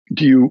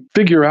do you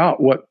figure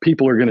out what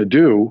people are going to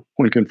do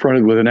when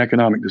confronted with an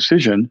economic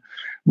decision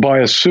by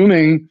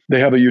assuming they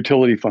have a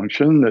utility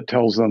function that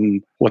tells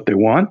them what they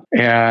want,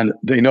 and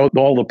they know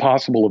all the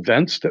possible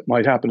events that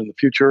might happen in the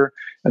future,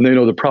 and they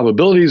know the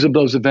probabilities of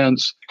those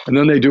events, and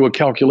then they do a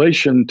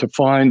calculation to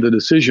find the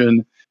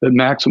decision that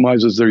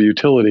maximizes their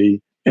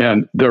utility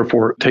and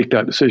therefore take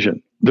that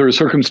decision. There are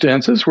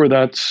circumstances where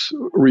that's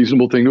a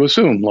reasonable thing to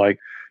assume, like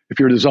if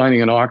you're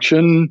designing an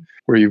auction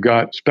where you've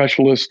got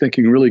specialists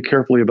thinking really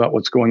carefully about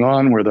what's going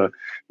on, where the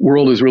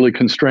world is really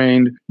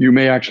constrained, you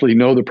may actually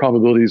know the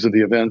probabilities of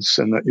the events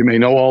and that you may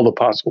know all the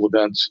possible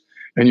events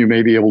and you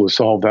may be able to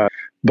solve that.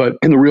 But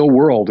in the real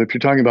world, if you're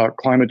talking about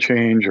climate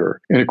change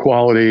or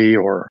inequality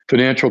or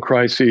financial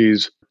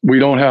crises, we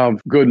don't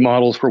have good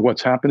models for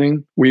what's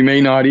happening. We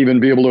may not even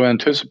be able to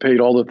anticipate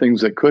all the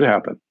things that could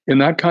happen. In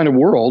that kind of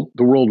world,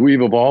 the world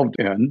we've evolved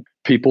in,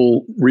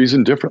 people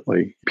reason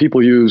differently.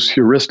 People use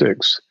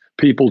heuristics.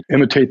 People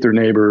imitate their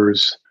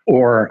neighbors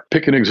or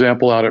pick an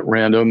example out at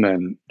random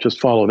and just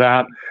follow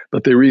that.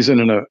 But they reason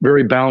in a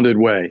very bounded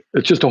way.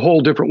 It's just a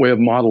whole different way of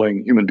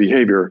modeling human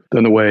behavior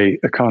than the way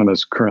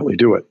economists currently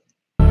do it.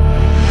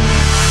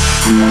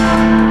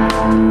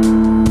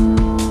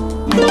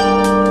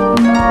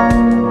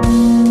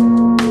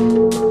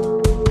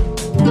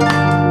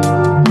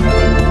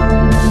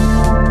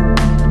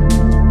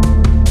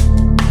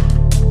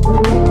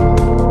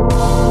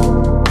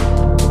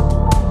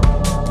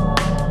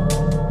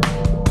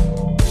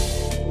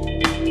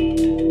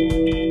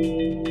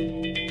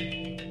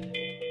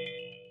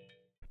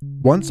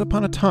 Once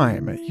upon a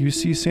time at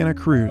UC Santa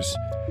Cruz,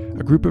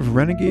 a group of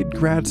renegade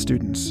grad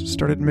students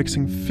started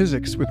mixing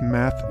physics with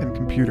math and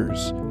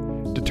computers,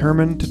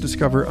 determined to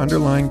discover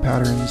underlying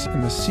patterns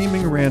in the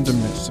seeming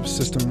randomness of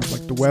systems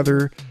like the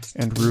weather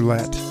and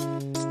roulette.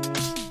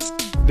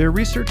 Their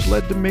research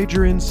led to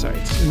major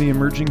insights in the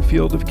emerging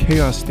field of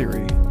chaos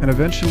theory and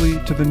eventually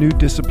to the new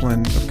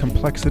discipline of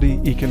complexity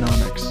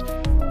economics,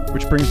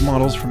 which brings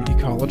models from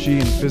ecology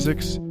and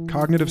physics,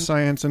 cognitive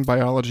science and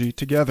biology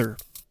together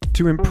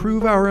to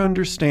improve our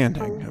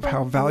understanding of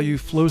how value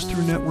flows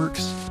through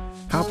networks,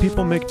 how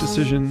people make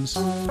decisions,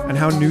 and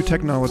how new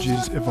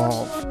technologies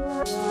evolve.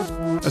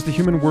 As the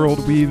human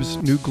world weaves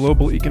new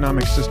global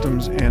economic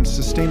systems and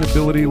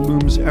sustainability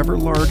looms ever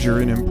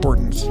larger in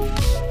importance,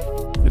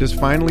 it is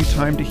finally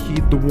time to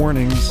heed the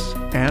warnings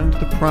and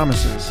the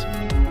promises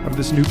of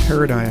this new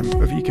paradigm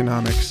of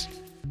economics.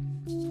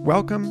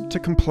 Welcome to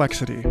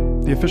Complexity,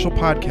 the official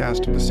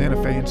podcast of the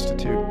Santa Fe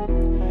Institute.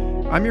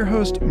 I'm your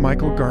host,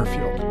 Michael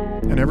Garfield,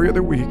 and every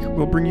other week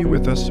we'll bring you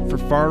with us for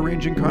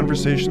far-ranging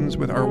conversations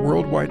with our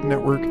worldwide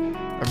network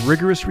of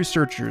rigorous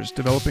researchers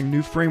developing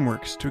new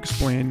frameworks to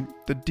explain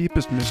the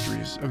deepest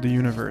mysteries of the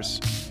universe.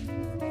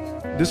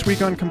 This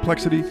week on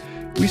Complexity,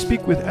 we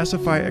speak with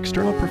SFI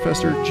external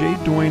professor J.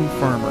 Doyne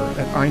Farmer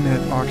at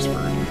INET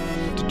Oxford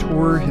to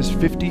tour his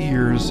 50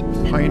 years of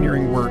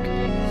pioneering work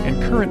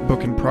and current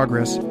book in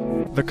progress,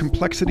 The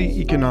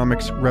Complexity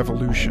Economics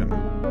Revolution.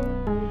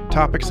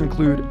 Topics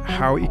include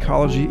how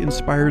ecology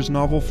inspires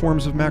novel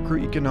forms of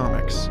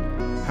macroeconomics,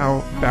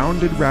 how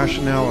bounded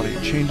rationality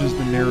changes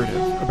the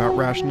narrative about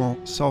rational,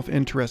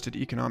 self-interested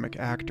economic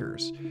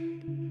actors,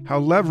 how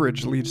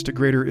leverage leads to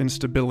greater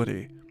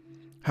instability,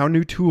 how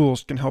new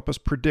tools can help us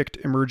predict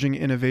emerging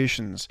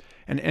innovations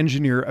and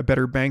engineer a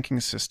better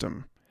banking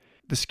system,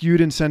 the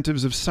skewed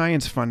incentives of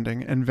science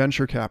funding and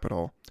venture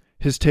capital,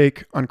 his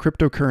take on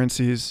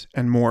cryptocurrencies,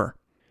 and more.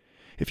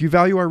 If you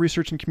value our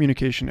research and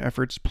communication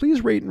efforts,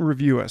 please rate and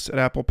review us at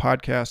Apple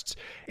Podcasts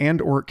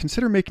and or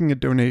consider making a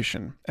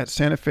donation at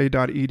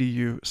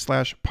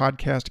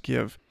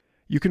santafe.edu/podcastgive.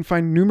 You can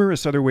find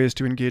numerous other ways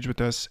to engage with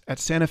us at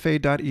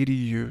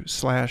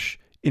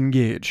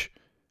santafe.edu/engage.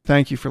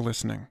 Thank you for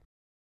listening.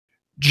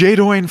 J.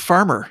 Doyne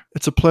Farmer,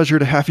 it's a pleasure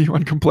to have you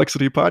on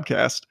Complexity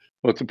Podcast.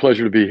 Well, it's a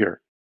pleasure to be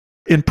here.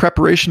 In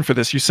preparation for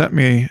this, you sent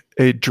me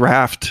a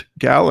draft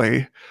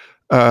galley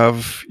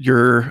of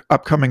your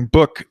upcoming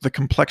book, The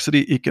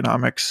Complexity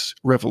Economics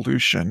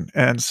Revolution.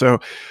 And so,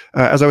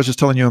 as I was just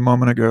telling you a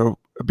moment ago,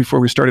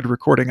 before we started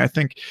recording, I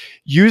think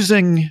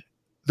using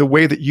the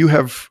way that you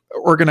have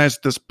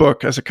organized this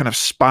book as a kind of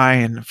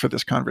spine for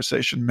this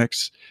conversation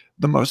makes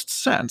the most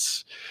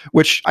sense,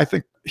 which I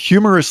think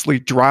humorously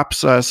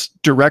drops us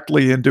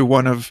directly into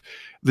one of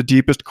the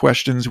deepest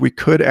questions we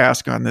could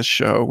ask on this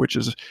show, which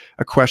is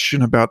a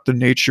question about the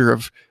nature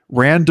of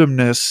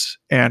randomness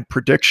and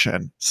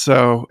prediction.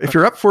 So if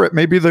you're up for it,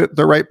 maybe the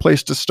right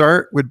place to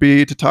start would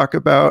be to talk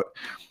about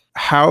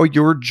how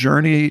your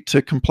journey to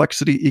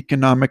complexity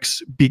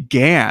economics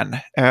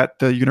began at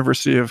the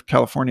University of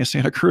California,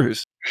 Santa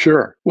Cruz.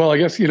 Sure. Well, I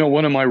guess,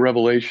 one of my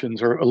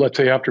revelations, or let's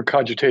say after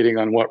cogitating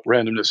on what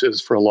randomness is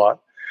for a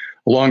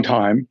long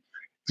time,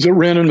 is that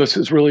randomness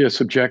is really a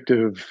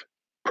subjective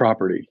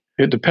property.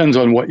 It depends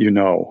on what you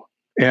know.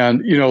 And,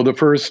 the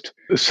first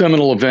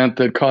seminal event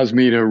that caused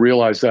me to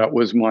realize that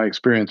was my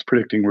experience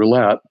predicting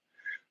roulette,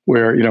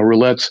 where,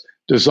 roulette's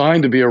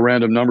designed to be a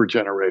random number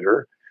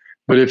generator.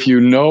 But if you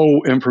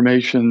know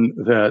information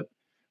that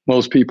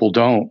most people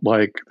don't,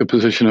 like the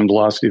position and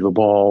velocity of the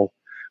ball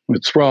when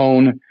it's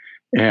thrown,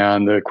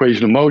 and the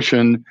equation of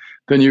motion,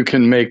 then you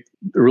can make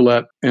the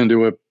roulette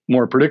into a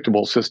more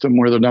predictable system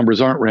where the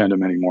numbers aren't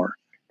random anymore.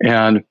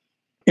 And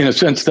in a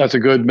sense, that's a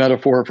good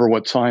metaphor for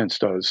what science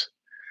does.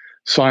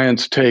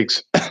 Science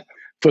takes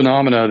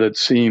phenomena that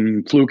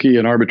seem fluky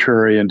and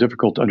arbitrary and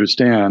difficult to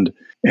understand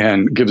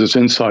and gives us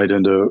insight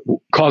into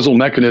causal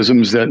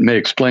mechanisms that may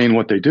explain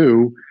what they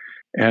do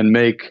and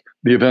make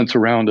the events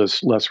around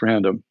us less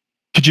random.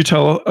 Could you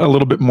tell a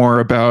little bit more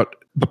about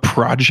the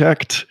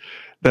project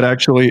that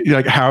actually,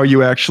 like how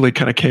you actually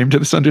kind of came to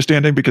this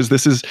understanding? Because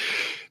this is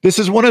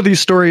one of these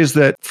stories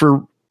that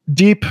for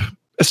deep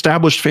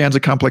established fans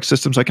of complex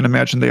systems, I can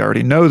imagine they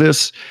already know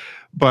this.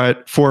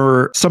 But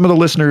for some of the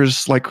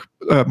listeners, like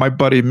my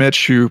buddy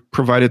Mitch, who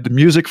provided the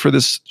music for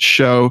this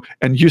show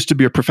and used to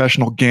be a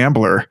professional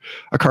gambler,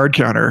 a card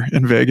counter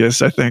in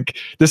Vegas, I think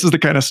this is the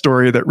kind of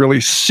story that really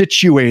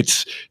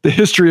situates the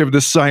history of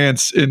this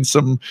science in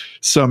some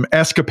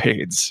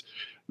escapades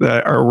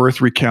that are worth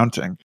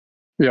recounting.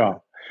 Yeah.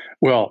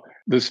 Well,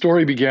 the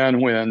story began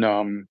when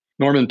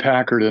Norman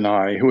Packard and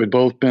I, who had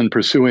both been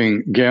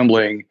pursuing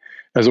gambling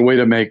as a way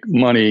to make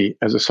money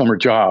as a summer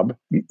job,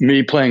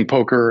 me playing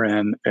poker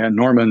and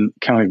Norman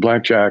counting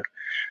blackjack.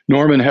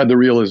 Norman had the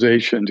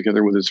realization,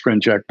 together with his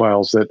friend Jack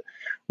Biles, that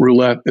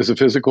roulette is a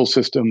physical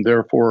system,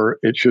 therefore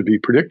it should be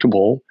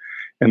predictable.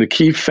 And the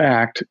key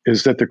fact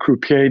is that the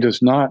croupier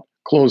does not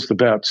close the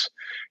bets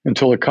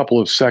until a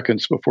couple of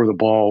seconds before the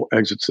ball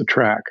exits the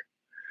track.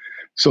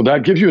 So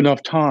that gives you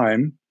enough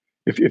time,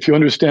 if you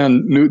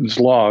understand Newton's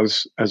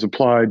laws as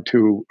applied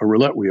to a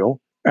roulette wheel.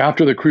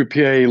 After the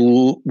croupier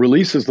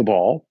releases the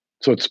ball,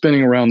 so it's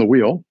spinning around the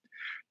wheel,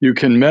 you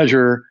can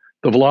measure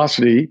the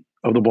velocity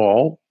of the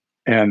ball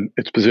and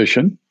its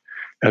position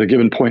at a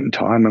given point in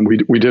time. And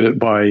we did it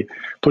by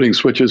putting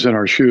switches in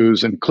our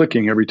shoes and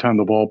clicking every time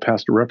the ball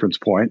passed a reference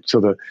point. So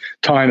the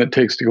time it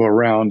takes to go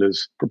around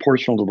is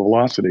proportional to the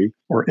velocity,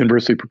 or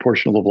inversely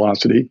proportional to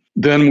velocity.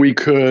 Then we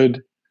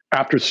could,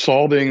 after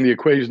solving the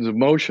equations of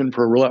motion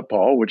for a roulette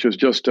ball, which is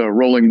just a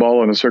rolling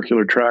ball on a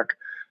circular track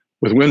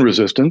with wind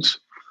resistance,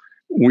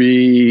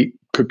 we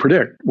could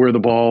predict where the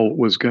ball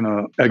was going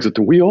to exit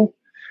the wheel.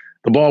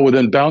 The ball would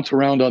then bounce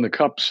around on the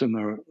cups and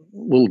the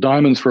little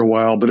diamonds for a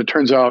while, but it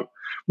turns out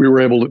we were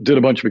able to did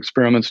a bunch of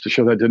experiments to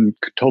show that didn't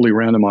totally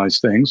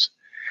randomize things.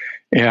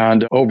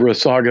 And over a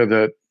saga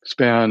that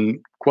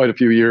spanned quite a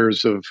few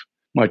years of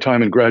my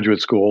time in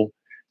graduate school,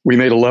 we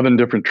made 11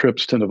 different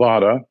trips to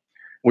Nevada.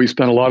 We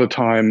spent a lot of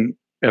time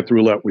at the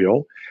roulette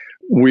wheel.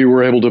 We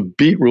were able to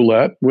beat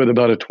roulette with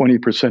about a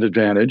 20%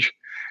 advantage,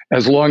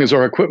 as long as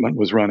our equipment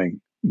was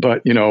running.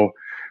 But,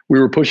 we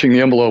were pushing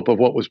the envelope of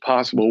what was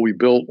possible. We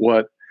built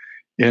what,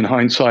 in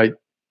hindsight,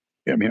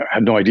 I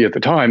had no idea at the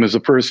time, is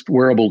the first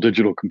wearable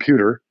digital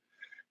computer.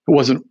 It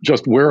wasn't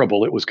just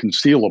wearable, it was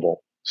concealable.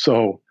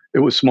 So it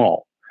was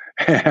small.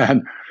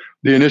 And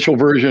the initial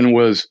version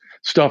was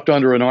stuffed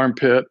under an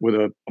armpit with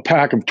a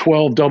pack of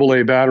 12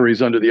 AA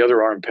batteries under the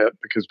other armpit,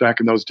 because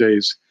back in those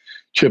days,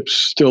 chips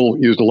still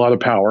used a lot of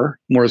power.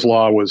 Moore's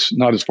Law was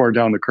not as far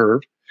down the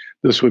curve.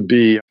 This would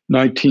be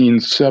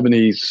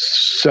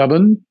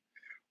 1977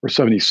 or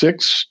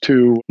 76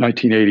 to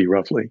 1980,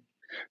 roughly.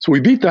 So we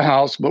beat the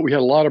house, but we had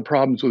a lot of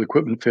problems with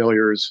equipment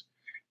failures.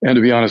 And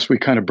to be honest, we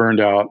kind of burned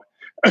out.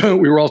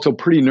 We were also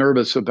pretty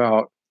nervous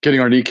about getting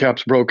our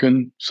kneecaps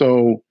broken.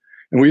 And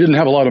we didn't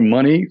have a lot of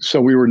money.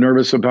 So we were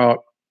nervous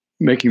about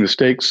making the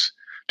stakes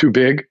too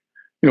big.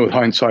 With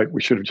hindsight,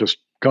 we should have just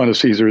gone to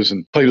Caesars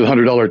and played with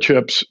 $100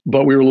 chips,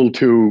 but we were a little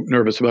too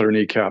nervous about our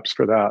kneecaps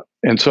for that.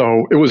 And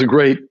so it was a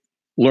great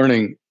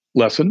learning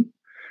lesson.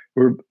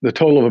 We're the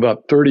total of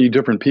about 30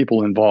 different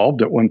people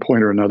involved at one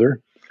point or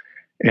another.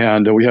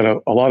 And we had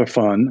a lot of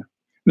fun.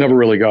 Never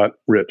really got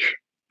rich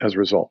as a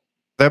result.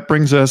 That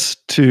brings us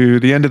to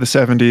the end of the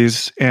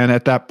 70s. And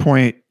at that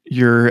point,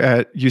 you're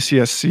at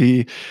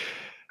UCSC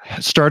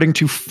starting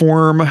to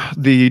form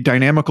the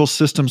Dynamical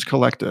Systems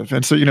Collective.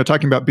 And so,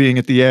 talking about being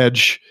at the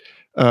edge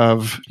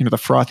of, the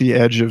frothy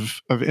edge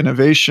of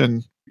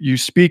innovation, you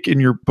speak in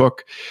your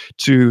book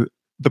to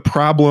the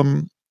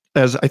problem,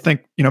 as I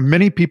think,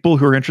 many people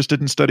who are interested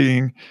in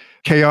studying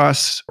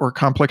chaos or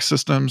complex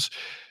systems,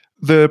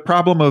 the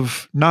problem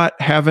of not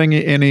having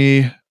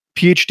any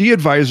PhD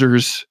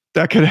advisors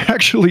that could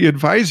actually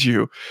advise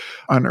you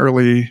on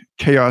early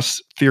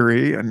chaos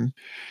theory. And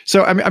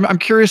so I'm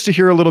curious to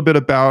hear a little bit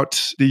about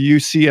the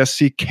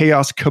UCSC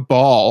chaos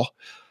cabal,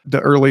 the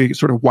early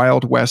sort of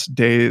Wild West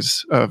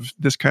days of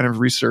this kind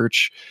of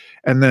research,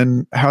 and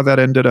then how that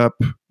ended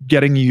up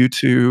getting you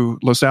to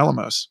Los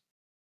Alamos.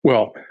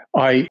 Well,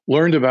 I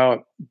learned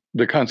about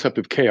the concept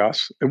of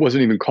chaos. It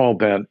wasn't even called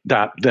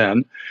that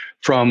then,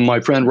 from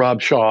my friend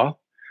Rob Shaw,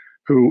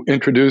 who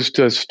introduced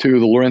us to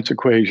the Lorentz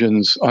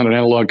equations on an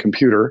analog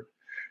computer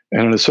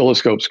and an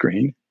oscilloscope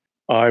screen.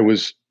 I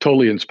was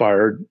totally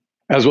inspired,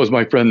 as was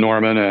my friend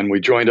Norman, and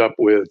we joined up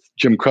with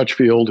Jim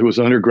Crutchfield, who was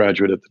an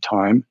undergraduate at the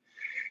time,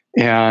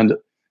 and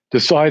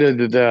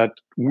decided that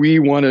we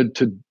wanted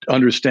to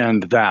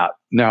understand that.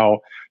 Now,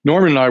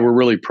 Norman and I were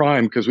really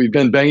primed because we'd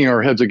been banging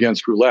our heads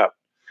against roulette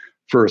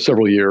for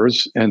several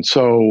years. And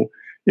so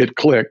it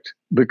clicked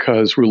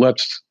because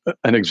roulette's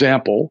an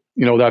example.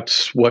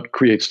 That's what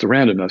creates the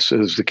randomness,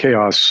 is the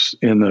chaos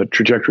in the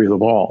trajectory of the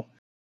ball.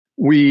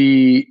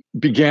 We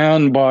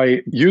began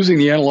by using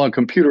the analog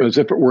computer as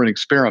if it were an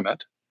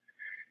experiment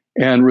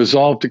and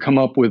resolved to come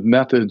up with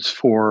methods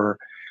for,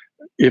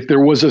 if there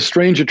was a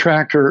strange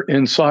attractor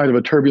inside of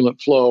a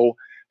turbulent flow,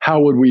 how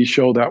would we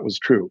show that was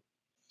true?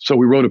 So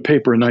we wrote a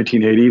paper in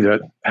 1980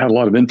 that had a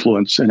lot of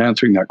influence in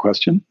answering that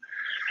question.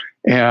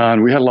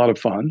 And we had a lot of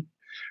fun.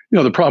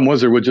 The problem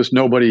was there was just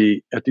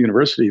nobody at the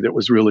university that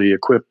was really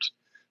equipped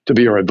to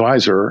be our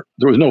advisor.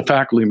 There was no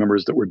faculty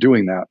members that were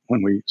doing that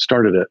when we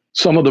started it.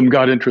 Some of them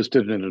got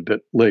interested in it a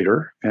bit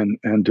later and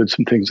did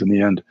some things in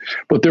the end.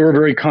 But they were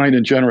very kind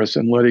and generous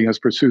in letting us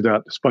pursue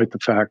that, despite the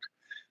fact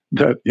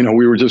that,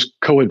 we were just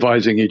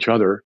co-advising each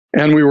other.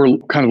 And we were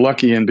kind of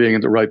lucky in being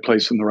at the right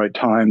place in the right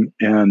time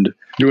and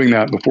doing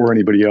that before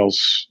anybody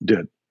else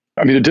did.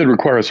 I mean, it did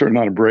require a certain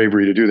amount of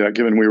bravery to do that,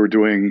 given we were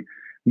doing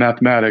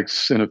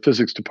mathematics in a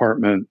physics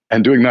department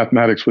and doing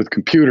mathematics with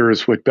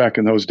computers, which back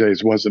in those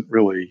days wasn't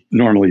really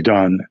normally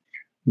done.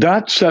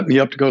 That set me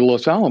up to go to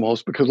Los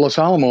Alamos, because Los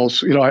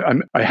Alamos,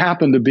 I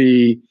happened to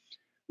be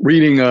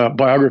reading a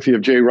biography of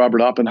J. Robert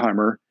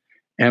Oppenheimer,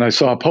 and I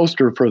saw a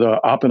poster for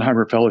the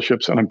Oppenheimer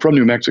Fellowships, and I'm from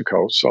New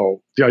Mexico,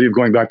 so the idea of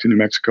going back to New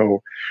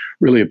Mexico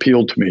really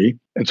appealed to me.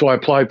 And so I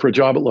applied for a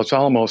job at Los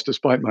Alamos,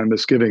 despite my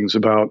misgivings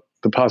about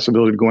the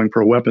possibility of going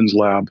for a weapons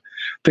lab,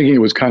 thinking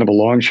it was kind of a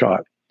long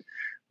shot.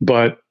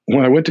 But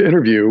when I went to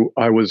interview,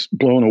 I was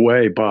blown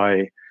away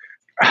by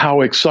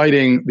how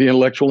exciting the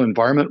intellectual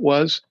environment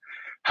was,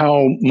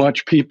 how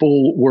much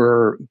people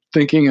were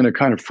thinking in a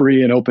kind of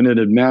free and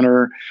open-ended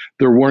manner.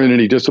 There weren't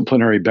any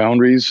disciplinary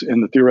boundaries in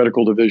the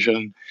theoretical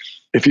division.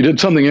 If you did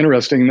something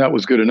interesting, that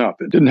was good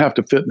enough. It didn't have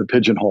to fit in the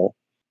pigeonhole.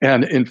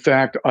 And in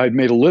fact, I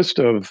made a list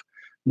of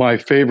my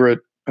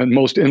favorite and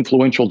most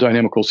influential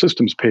dynamical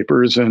systems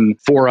papers, and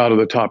 4 out of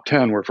the top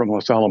 10 were from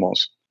Los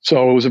Alamos.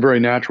 So it was a very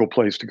natural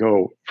place to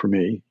go for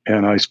me.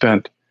 And I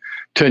spent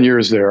 10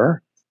 years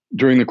there.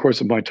 During the course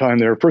of my time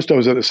there, first I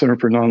was at the Center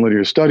for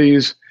Nonlinear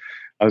Studies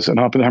as an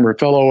Oppenheimer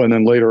Fellow, and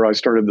then later I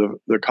started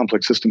the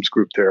Complex Systems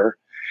group there.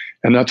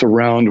 And that's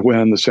around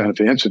when the Santa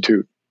Fe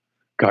Institute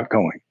got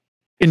going.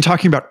 In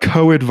talking about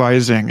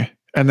co-advising,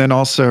 and then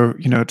also,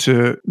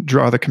 to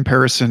draw the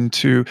comparison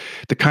to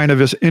the kind of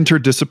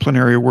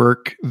interdisciplinary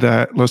work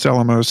that Los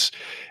Alamos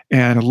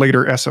and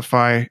later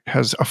SFI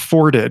has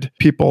afforded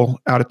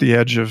people out at the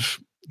edge of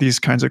these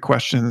kinds of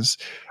questions,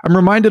 I'm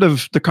reminded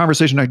of the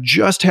conversation I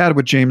just had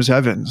with James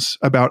Evans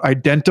about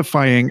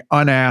identifying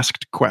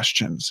unasked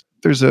questions.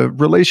 There's a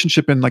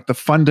relationship in the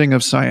funding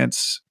of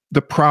science,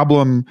 the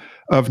problem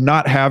of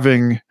not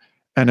having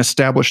an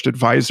established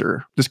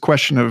advisor, this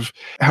question of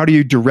how do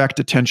you direct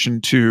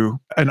attention to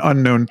an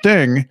unknown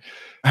thing?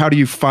 How do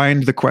you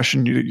find the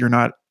question you're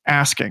not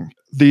asking?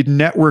 The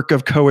network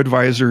of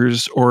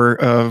co-advisors or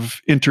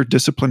of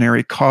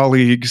interdisciplinary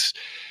colleagues,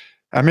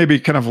 I may be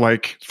kind of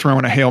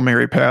throwing a Hail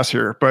Mary pass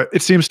here, but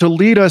it seems to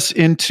lead us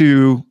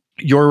into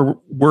your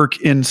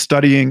work in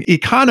studying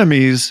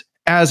economies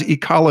as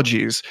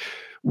ecologies,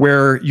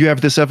 where you have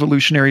this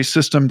evolutionary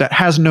system that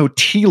has no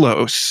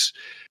telos,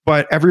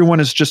 but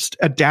everyone is just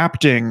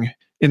adapting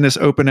in this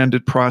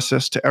open-ended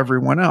process to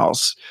everyone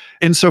else.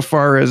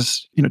 Insofar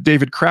as,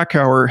 David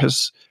Krakauer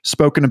has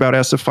spoken about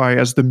SFI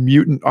as the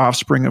mutant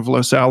offspring of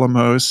Los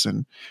Alamos,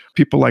 and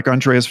people like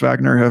Andreas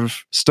Wagner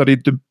have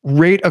studied the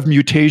rate of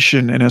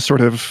mutation in a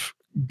sort of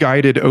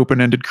guided,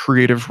 open-ended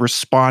creative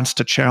response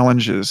to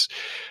challenges.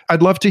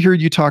 I'd love to hear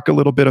you talk a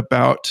little bit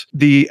about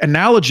the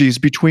analogies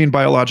between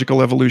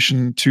biological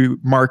evolution to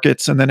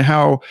markets, and then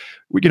how,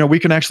 we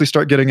can actually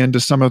start getting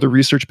into some of the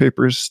research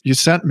papers you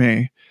sent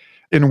me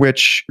in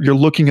which you're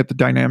looking at the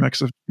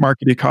dynamics of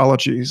market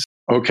ecologies.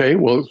 Okay,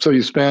 well, so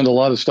you spanned a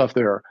lot of stuff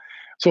there.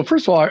 So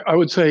first of all, I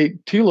would say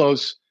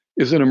telos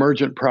is an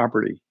emergent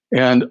property.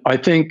 And I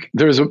think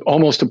there's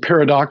almost a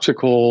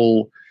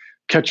paradoxical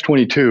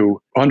catch-22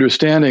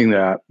 understanding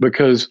that,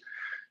 because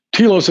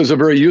telos is a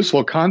very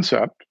useful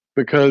concept,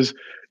 because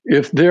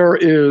if there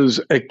is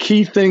a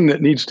key thing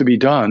that needs to be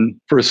done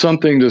for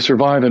something to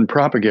survive and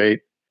propagate,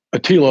 a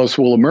telos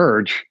will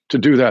emerge to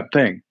do that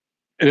thing.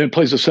 And it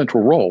plays a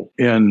central role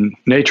in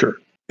nature.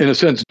 In a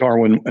sense,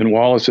 Darwin and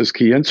Wallace's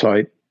key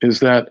insight is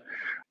that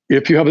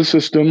if you have a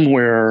system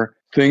where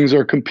things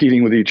are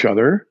competing with each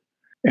other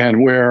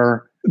and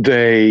where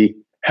they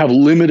have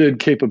limited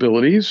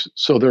capabilities,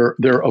 so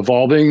they're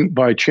evolving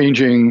by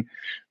changing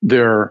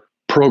their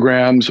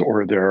programs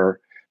or their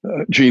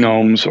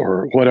genomes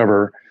or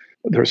whatever,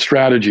 their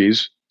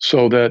strategies,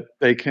 so that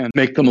they can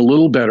make them a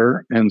little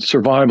better and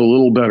survive a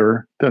little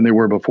better than they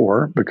were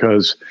before,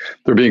 because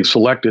they're being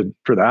selected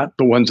for that.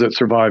 The ones that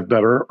survive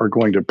better are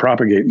going to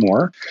propagate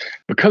more.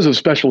 Because of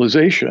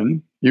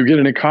specialization, you get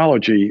an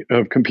ecology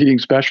of competing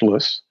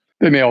specialists.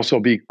 They may also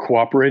be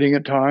cooperating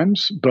at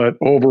times, but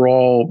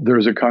overall,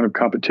 there's a kind of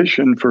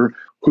competition for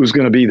who's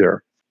going to be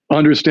there.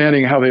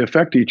 Understanding how they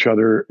affect each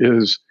other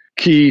is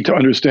key to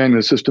understanding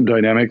the system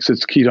dynamics.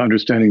 It's key to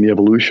understanding the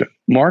evolution.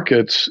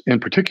 Markets, in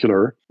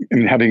particular,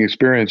 and having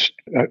experienced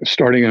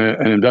starting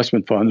an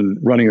investment fund and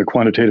running a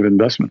quantitative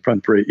investment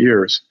fund for 8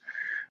 years,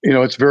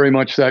 it's very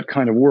much that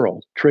kind of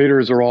world.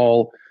 Traders are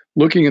all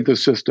looking at the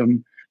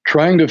system,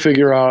 trying to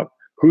figure out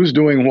who's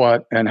doing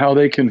what and how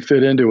they can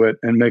fit into it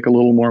and make a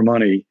little more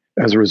money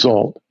as a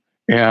result.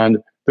 And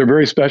they're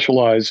very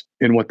specialized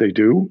in what they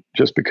do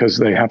just because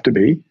they have to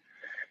be.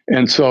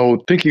 And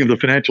so thinking of the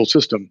financial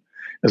system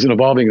as an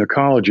evolving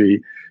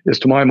ecology is,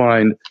 to my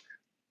mind,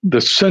 the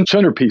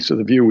centerpiece of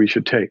the view we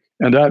should take.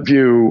 And that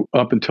view,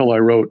 up until I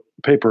wrote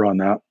a paper on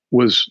that,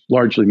 was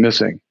largely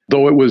missing,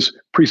 though it was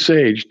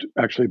presaged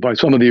actually by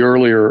some of the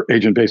earlier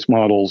agent-based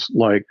models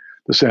like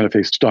the Santa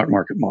Fe stock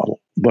market model.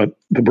 But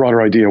the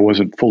broader idea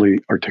wasn't fully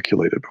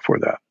articulated before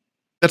that.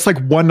 That's like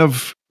one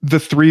of the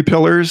 3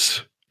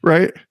 pillars,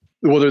 right?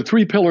 Well, there are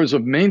 3 pillars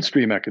of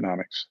mainstream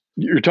economics.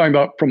 You're talking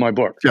about from my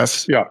book.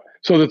 Yes. Yeah.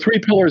 So the 3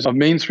 pillars of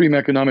mainstream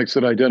economics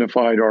that I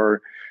identified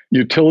are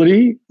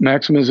utility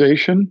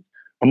maximization,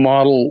 a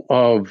model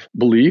of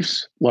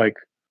beliefs like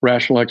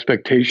rational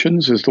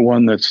expectations is the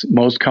one that's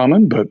most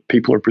common, but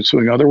people are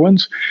pursuing other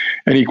ones,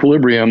 and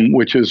equilibrium,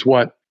 which is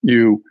what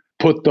you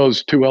put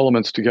those 2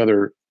 elements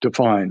together to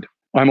find.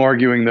 I'm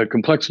arguing that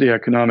complexity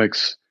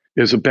economics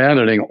is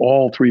abandoning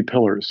all 3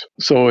 pillars.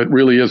 So it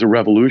really is a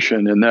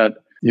revolution in that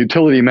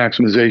utility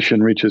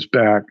maximization reaches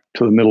back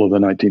to the middle of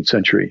the 19th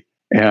century.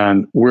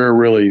 And we're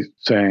really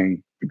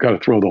saying, you've got to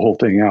throw the whole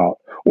thing out.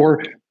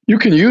 Or you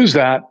can use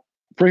that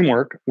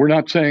framework. We're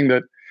not saying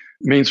that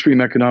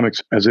mainstream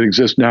economics as it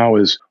exists now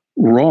is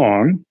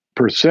wrong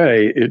per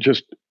se.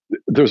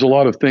 There's a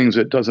lot of things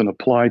it doesn't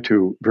apply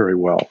to very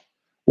well,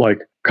 like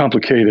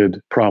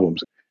complicated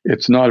problems.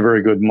 It's not a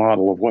very good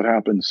model of what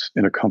happens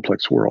in a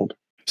complex world.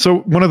 So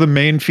one of the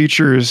main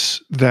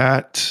features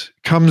that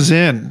comes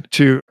in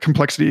to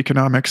complexity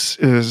economics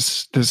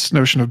is this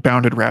notion of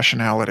bounded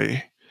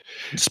rationality.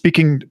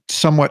 Speaking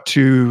somewhat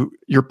to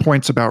your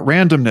points about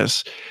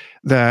randomness,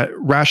 that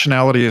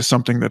rationality is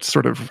something that's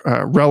sort of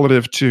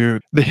relative to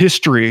the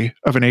history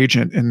of an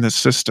agent in this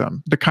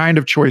system, the kind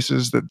of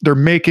choices that they're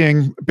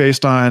making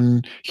based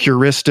on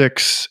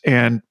heuristics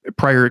and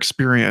prior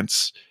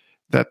experience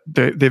that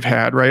they've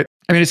had, right?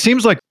 I mean, it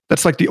seems like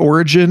that's like the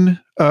origin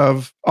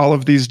of all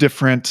of these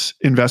different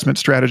investment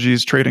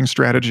strategies, trading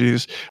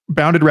strategies.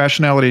 Bounded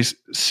rationality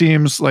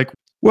seems like,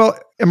 well,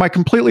 am I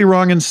completely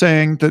wrong in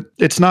saying that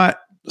it's not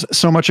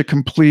so much a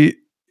complete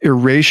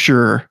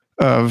erasure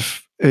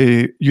of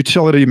a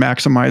utility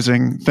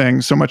maximizing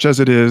thing so much as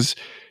it is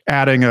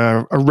adding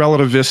a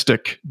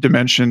relativistic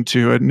dimension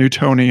to a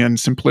Newtonian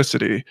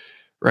simplicity,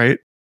 right?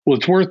 Well,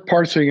 it's worth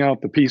parsing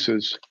out the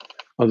pieces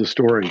of the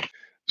story.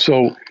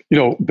 So,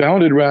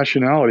 bounded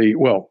rationality,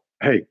 well,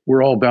 hey,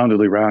 we're all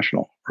boundedly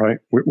rational, right?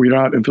 We're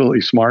not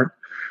infinitely smart.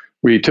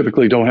 We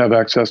typically don't have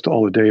access to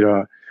all the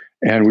data,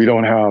 and we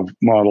don't have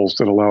models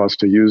that allow us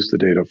to use the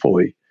data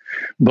fully.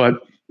 But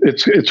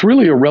it's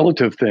really a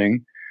relative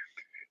thing.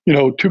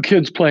 2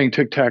 kids playing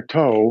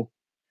tic-tac-toe,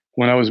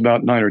 when I was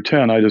about 9 or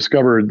 10, I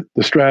discovered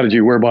the strategy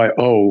whereby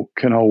O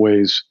can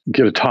always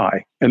get a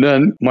tie. And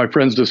then my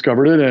friends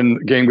discovered it and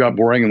the game got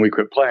boring and we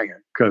quit playing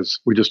it because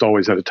we just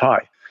always had a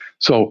tie.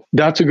 So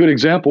that's a good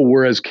example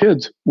where as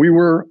kids, we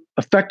were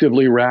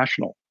effectively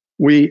rational.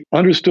 We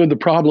understood the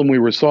problem we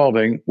were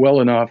solving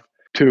well enough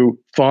to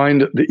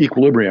find the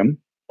equilibrium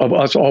of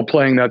us all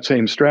playing that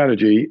same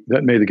strategy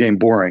that made the game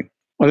boring.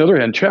 On the other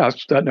hand,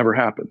 chess, that never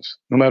happens.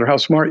 No matter how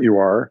smart you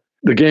are,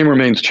 the game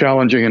remains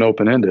challenging and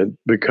open-ended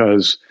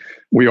because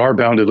we are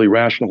boundedly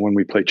rational when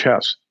we play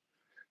chess.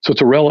 So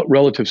it's a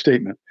relative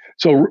statement.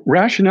 So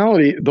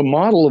rationality, the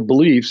model of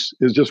beliefs,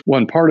 is just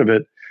one part of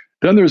it.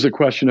 Then there's a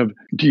question of,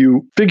 do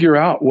you figure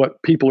out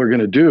what people are going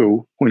to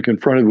do when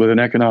confronted with an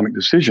economic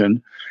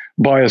decision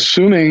by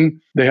assuming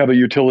they have a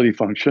utility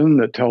function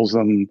that tells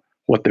them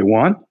what they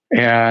want,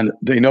 and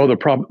they know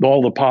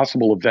all the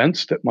possible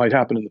events that might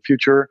happen in the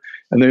future,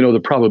 and they know the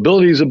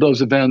probabilities of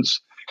those events,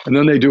 and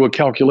then they do a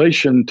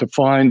calculation to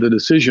find the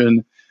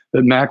decision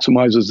that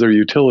maximizes their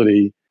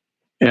utility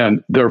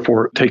and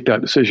therefore take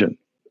that decision.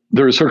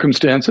 There are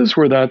circumstances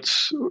where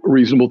that's a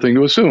reasonable thing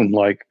to assume,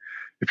 like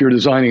if you're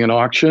designing an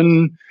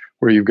auction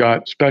where you've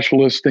got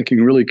specialists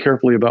thinking really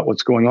carefully about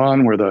what's going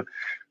on, where the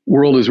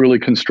world is really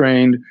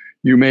constrained,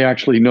 you may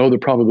actually know the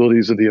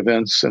probabilities of the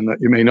events and that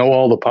you may know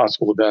all the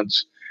possible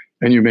events,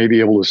 and you may be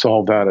able to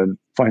solve that and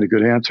find a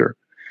good answer.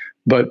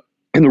 But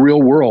in the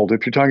real world,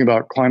 if you're talking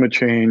about climate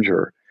change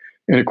or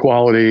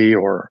inequality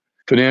or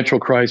financial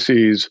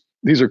crises,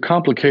 these are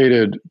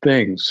complicated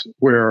things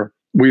where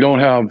we don't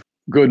have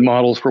good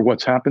models for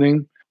what's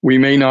happening. We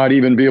may not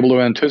even be able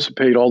to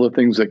anticipate all the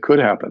things that could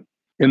happen.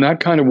 In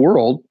that kind of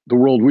world, the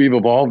world we've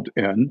evolved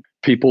in,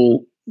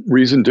 people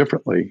reason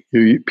differently.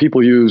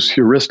 People use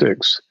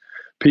heuristics.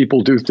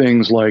 People do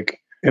things like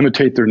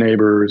imitate their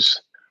neighbors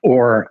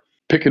or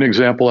pick an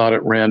example out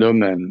at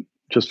random and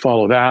just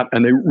follow that.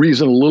 And they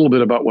reason a little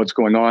bit about what's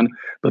going on,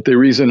 but they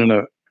reason in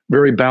a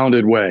very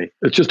bounded way.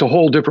 It's just a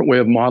whole different way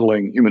of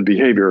modeling human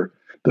behavior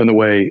than the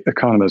way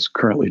economists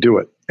currently do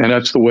it. And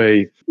that's the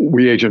way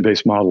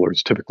reagent-based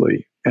modelers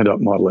typically end up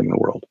modeling the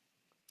world.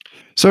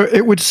 So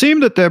it would seem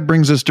that that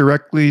brings us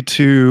directly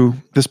to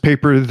this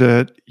paper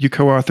that you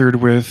co-authored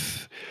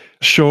with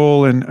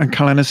Scholl and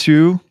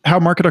Kalanisiu, How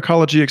Market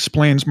Ecology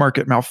Explains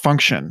Market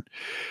Malfunction.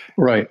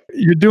 Right.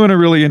 You're doing a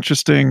really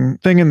interesting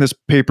thing in this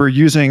paper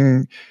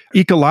using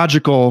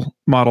ecological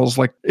models.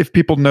 Like if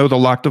people know the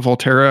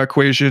Lochte-Volterra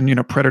equation,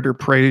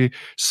 predator-prey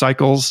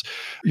cycles,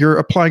 you're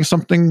applying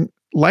something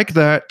like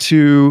that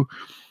to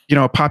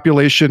a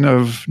population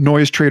of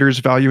noise traders,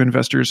 value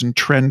investors, and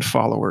trend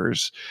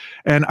followers.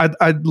 And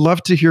I'd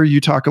love to hear you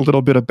talk a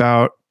little bit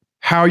about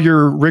how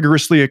you're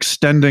rigorously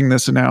extending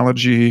this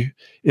analogy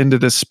into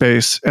this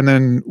space, and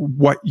then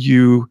what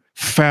you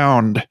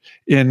found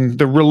in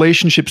the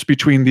relationships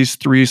between these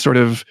three sort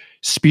of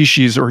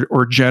species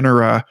or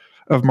genera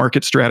of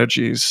market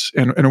strategies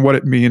and what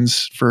it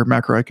means for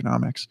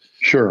macroeconomics.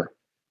 Sure.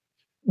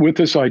 With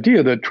this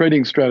idea that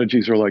trading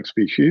strategies are like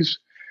species,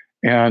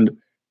 and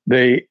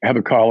they have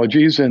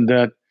ecologies, and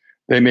that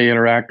they may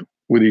interact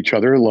with each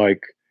other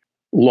like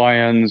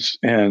lions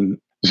and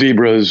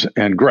zebras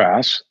and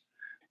grass.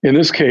 In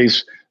this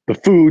case, the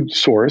food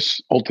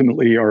source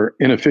ultimately are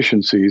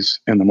inefficiencies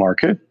in the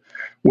market,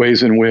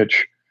 ways in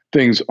which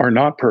things are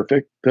not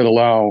perfect that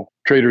allow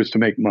traders to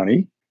make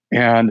money.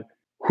 And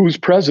who's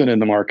present in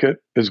the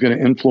market is going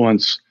to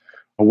influence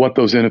what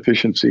those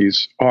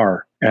inefficiencies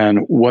are and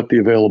what the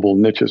available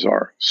niches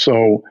are.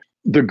 So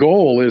the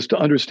goal is to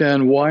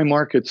understand why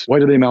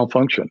do they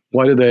malfunction?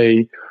 Why do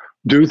they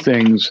do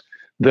things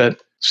that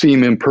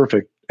seem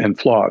imperfect and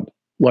flawed?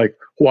 Like,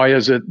 why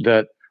is it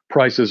that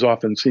prices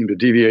often seem to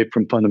deviate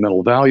from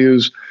fundamental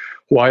values?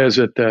 Why is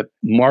it that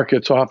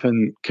markets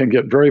often can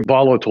get very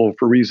volatile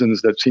for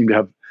reasons that seem to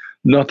have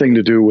nothing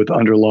to do with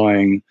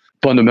underlying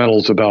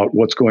fundamentals about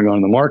what's going on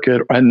in the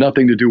market and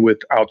nothing to do with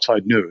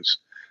outside news?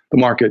 The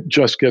market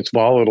just gets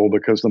volatile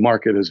because the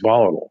market is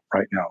volatile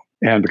right now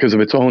and because of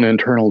its own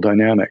internal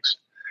dynamics.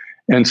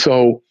 And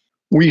so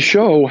we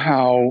show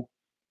how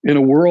in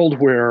a world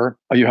where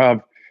you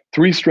have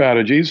three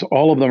strategies,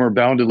 all of them are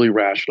boundedly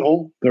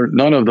rational,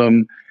 none of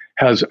them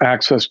has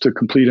access to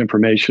complete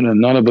information,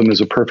 and none of them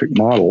is a perfect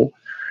model,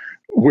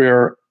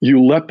 where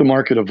you let the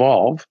market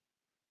evolve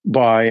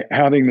by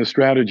having the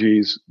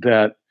strategies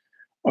that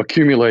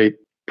accumulate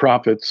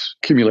profits,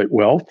 accumulate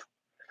wealth,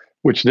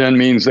 which then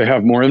means they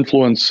have more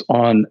influence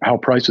on how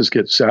prices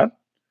get set,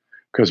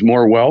 because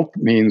more wealth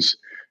means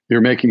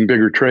you're making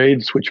bigger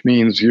trades, which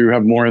means you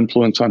have more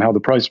influence on how the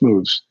price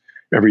moves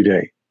every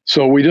day.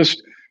 So we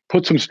just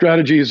put some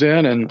strategies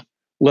in and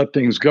let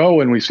things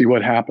go, and we see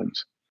what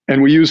happens.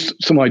 And we used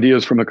some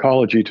ideas from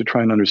ecology to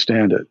try and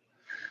understand it.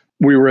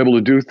 We were able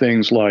to do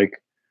things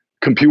like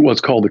compute what's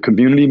called the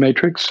community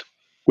matrix,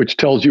 which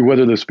tells you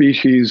whether the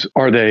species,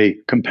 are they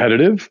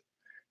competitive?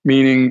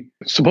 Meaning,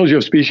 suppose you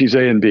have species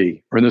A and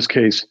B, or in this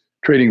case,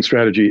 trading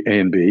strategy A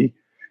and B.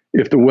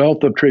 If the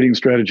wealth of trading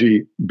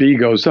strategy B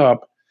goes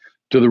up,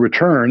 do the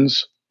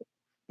returns,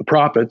 the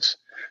profits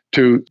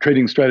to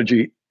trading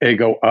strategy A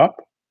go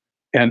up,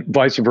 and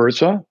vice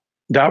versa?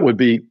 That would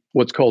be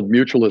what's called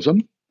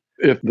mutualism.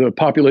 If the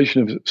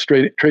population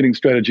of trading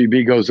strategy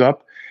B goes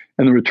up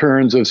and the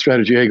returns of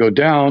strategy A go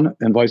down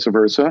and vice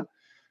versa,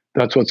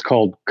 that's what's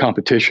called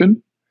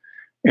competition.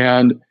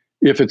 And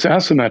if it's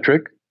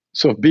asymmetric,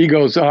 so if B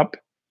goes up,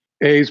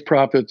 A's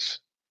profits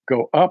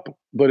go up,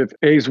 but if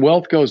A's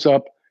wealth goes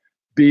up,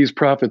 B's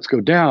profits go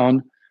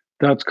down,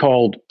 that's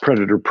called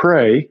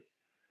predator-prey,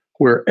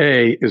 where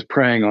A is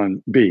preying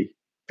on B.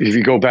 If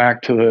you go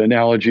back to the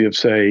analogy of,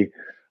 say,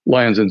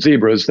 lions and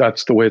zebras,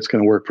 that's the way it's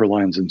going to work for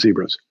lions and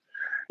zebras.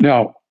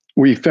 Now,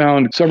 we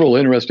found several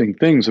interesting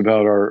things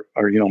about our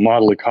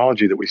model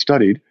ecology that we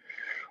studied.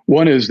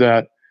 One is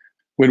that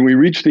when we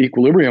reached the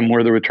equilibrium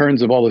where the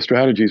returns of all the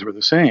strategies were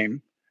the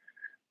same,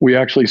 we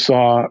actually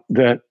saw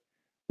that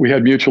we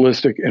had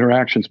mutualistic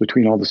interactions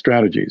between all the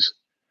strategies.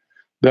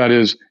 That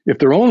is, if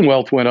their own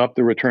wealth went up,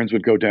 the returns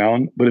would go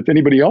down. But if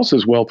anybody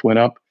else's wealth went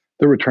up,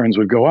 the returns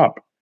would go up.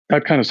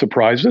 That kind of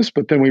surprised us.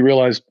 But then we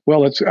realized,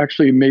 well, that's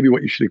actually maybe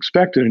what you should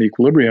expect in an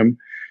equilibrium,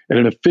 at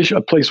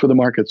a place where the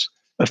market's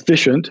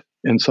efficient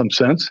in some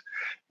sense,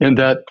 and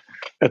that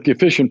at the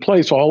efficient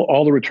place,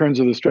 all the returns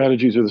of the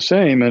strategies are the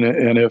same.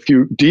 And if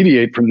you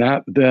deviate from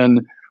that,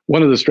 then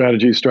one of the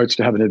strategies starts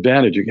to have an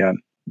advantage again.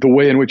 The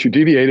way in which you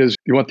deviate is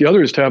you want the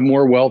others to have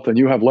more wealth and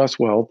you have less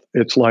wealth.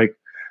 It's like,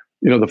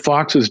 the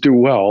foxes do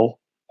well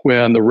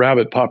when the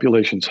rabbit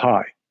population's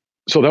high.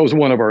 So that was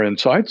one of our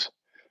insights.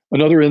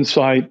 Another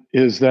insight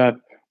is that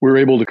we're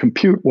able to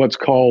compute what's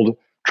called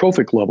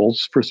trophic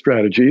levels for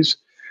strategies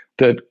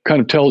that kind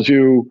of tells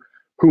you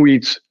who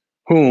eats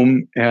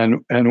whom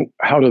and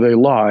how do they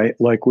lie,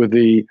 like with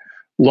the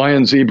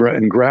lion, zebra,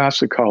 and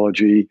grass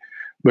ecology,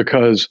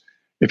 because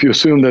if you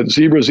assume that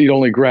zebras eat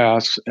only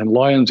grass and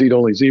lions eat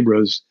only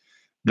zebras,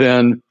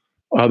 then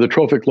the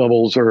trophic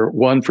levels are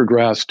 1 for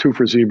grass, 2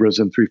 for zebras,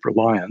 and 3 for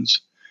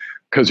lions,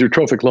 because your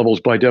trophic levels,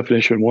 by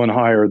definition, 1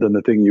 higher than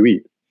the thing you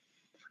eat.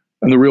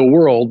 In the real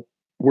world,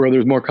 where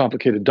there's more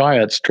complicated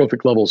diets,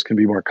 trophic levels can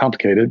be more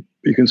complicated.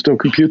 You can still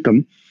compute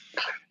them.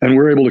 And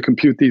we're able to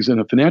compute these in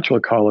a financial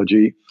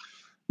ecology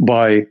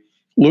by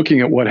looking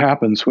at what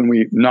happens when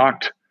we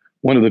knocked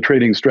one of the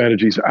trading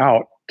strategies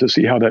out to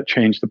see how that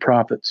changed the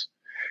profits.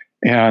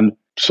 And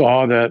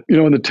saw that,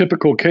 in the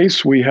typical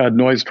case, we had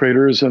noise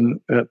traders at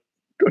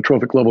a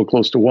trophic level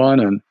close to 1,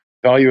 and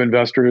value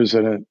investors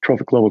at a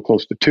trophic level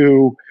close to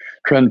 2,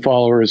 trend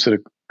followers at a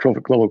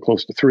trophic level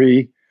close to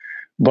 3.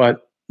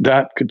 But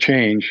that could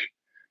change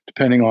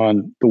depending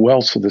on the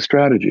wealth of the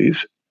strategies.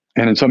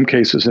 And in some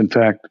cases, in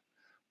fact,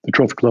 the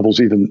trophic levels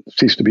even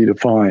cease to be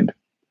defined.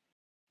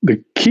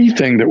 The key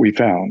thing that we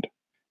found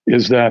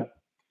is that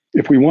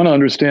if we want to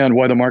understand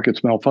why the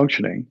market's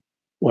malfunctioning,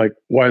 like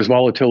why is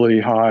volatility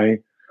high,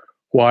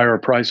 why are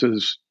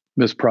prices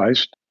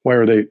mispriced, why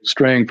are they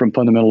straying from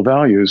fundamental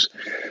values,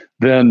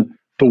 then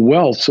the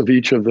wealths of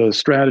each of the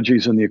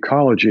strategies in the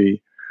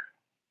ecology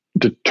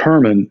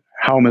determine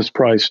how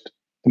mispriced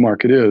the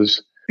market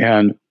is.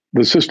 And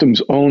the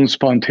system's own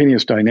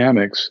spontaneous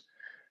dynamics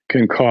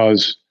can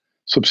cause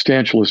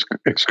substantial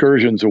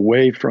excursions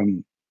away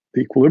from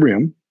the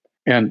equilibrium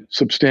and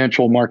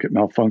substantial market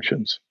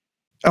malfunctions.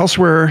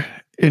 Elsewhere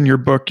in your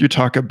book, you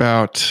talk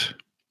about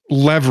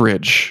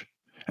leverage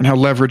and how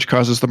leverage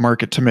causes the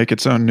market to make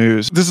its own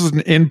news. This is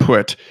an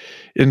input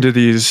into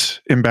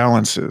these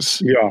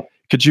imbalances. Yeah.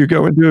 Could you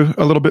go into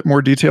a little bit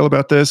more detail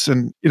about this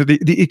and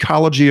the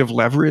ecology of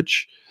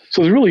leverage?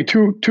 So there's really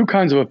two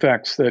kinds of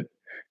effects that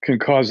can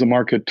cause the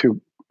market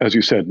to, as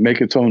you said, make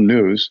its own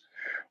news.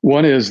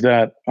 One is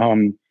that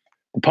the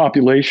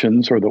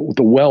populations or the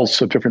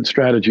wealths of different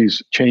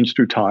strategies change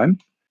through time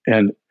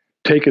and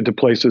take it to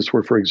places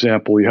where, for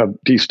example, you have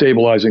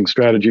destabilizing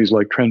strategies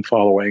like trend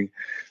following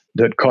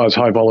that cause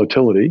high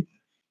volatility,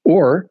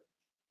 or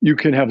you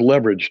can have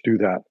leverage do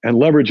that. And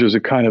leverage is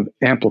a kind of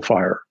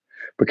amplifier,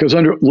 because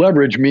under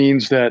leverage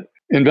means that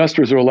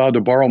investors are allowed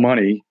to borrow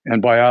money and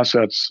buy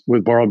assets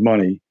with borrowed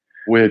money,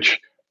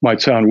 which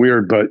might sound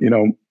weird, but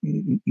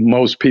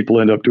most people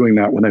end up doing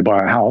that when they buy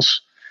a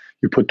house.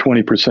 You put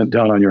 20%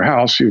 down on your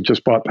house, you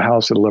just bought the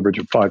house at a leverage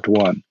of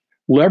 5-to-1.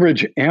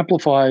 Leverage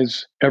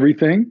amplifies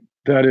everything.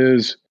 That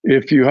is,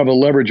 if you have a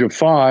leverage of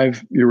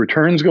 5, your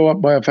returns go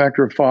up by a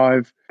factor of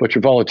 5, but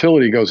your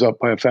volatility goes up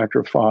by a factor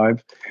of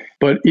 5.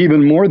 But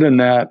even more than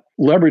that,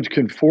 leverage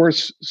can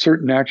force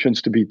certain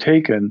actions to be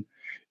taken.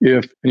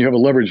 If you have a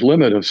leverage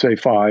limit of, say,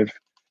 5,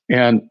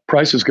 and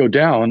prices go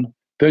down,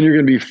 then you're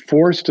going to be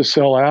forced to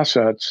sell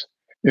assets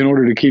in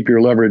order to keep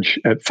your leverage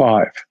at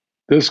 5.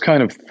 This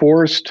kind of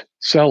forced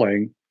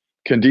selling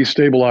can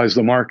destabilize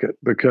the market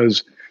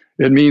because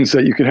it means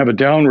that you can have a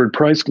downward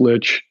price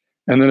glitch.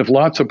 And then if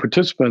lots of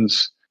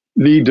participants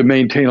need to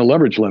maintain a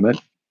leverage limit,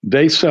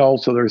 they sell.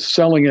 So they're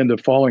selling into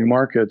falling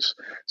markets.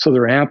 So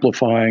they're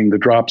amplifying the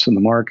drops in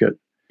the market,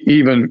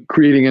 even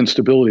creating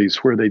instabilities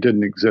where they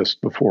didn't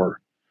exist before.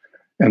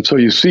 And so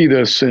you see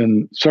this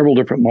in several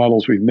different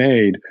models we've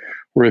made,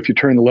 where if you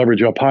turn the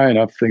leverage up high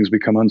enough, things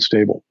become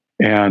unstable.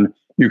 And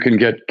you can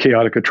get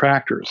chaotic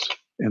attractors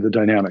in the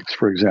dynamics,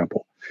 for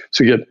example.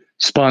 So you get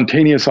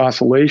spontaneous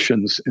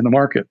oscillations in the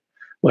market.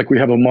 Like we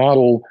have a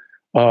model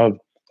of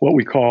what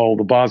we call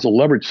the Basel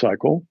leverage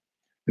cycle,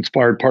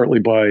 inspired partly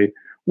by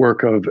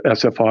work of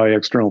SFI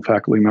external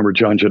faculty member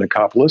John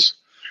Giannakopoulos.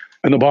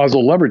 And the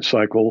Basel leverage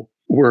cycle,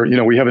 where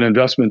we have an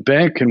investment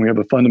bank and we have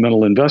a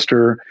fundamental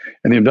investor,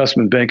 and the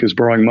investment bank is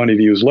borrowing money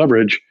to use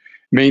leverage,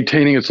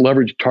 maintaining its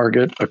leverage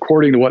target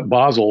according to what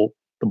the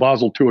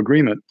Basel II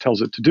agreement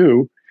tells it to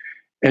do,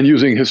 and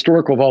using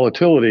historical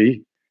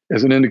volatility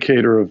as an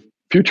indicator of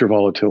future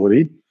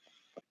volatility.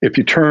 If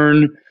you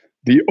turn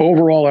the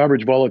overall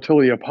average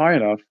volatility up high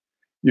enough,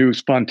 you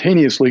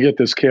spontaneously get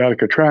this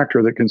chaotic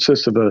attractor that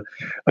consists of a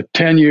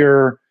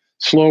 10-year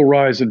slow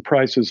rise in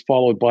prices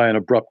followed by an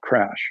abrupt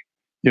crash.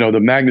 The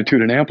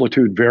magnitude and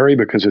amplitude vary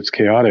because it's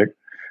chaotic,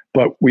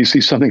 but we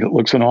see something that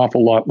looks an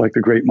awful lot like the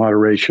Great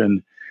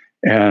Moderation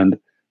and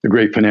the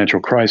Great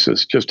Financial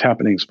Crisis, just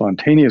happening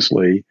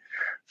spontaneously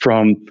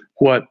from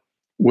what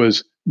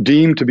was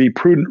deemed to be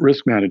prudent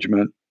risk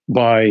management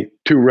by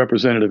two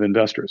representative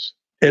investors.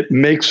 It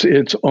makes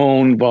its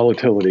own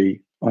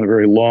volatility on a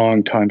very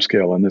long time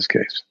scale in this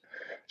case.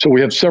 So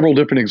we have several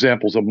different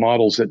examples of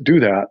models that do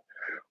that,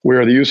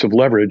 where the use of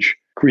leverage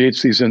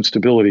creates these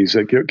instabilities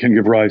that can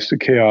give rise to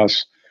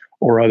chaos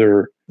or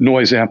other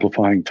noise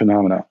amplifying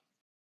phenomena.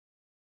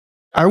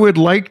 I would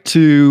like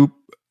to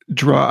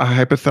draw a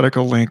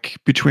hypothetical link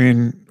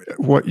between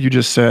what you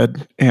just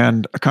said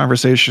and a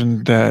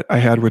conversation that I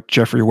had with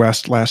Jeffrey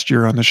West last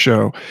year on the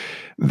show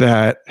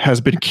that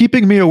has been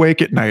keeping me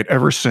awake at night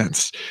ever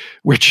since,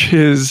 which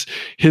is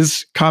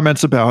his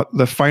comments about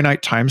the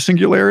finite time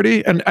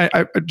singularity. And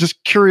I'm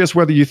just curious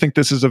whether you think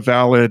this is a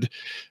valid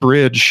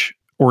bridge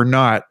or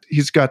not.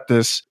 He's got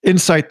this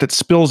insight that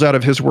spills out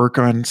of his work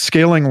on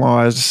scaling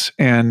laws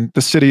and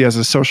the city as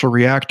a social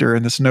reactor,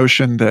 and this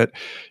notion that,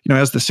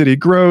 as the city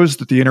grows,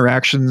 that the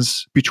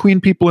interactions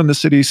between people in the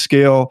city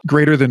scale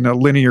greater than a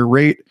linear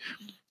rate.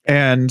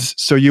 And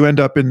so you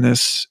end up in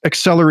this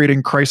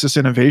accelerating crisis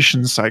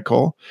innovation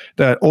cycle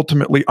that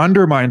ultimately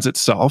undermines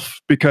itself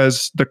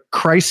because the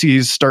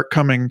crises start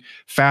coming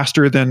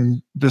faster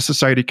than the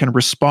society can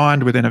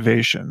respond with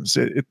innovations.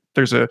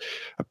 There's a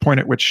point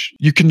at which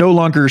you can no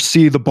longer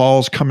see the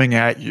balls coming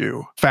at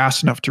you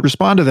fast enough to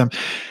respond to them.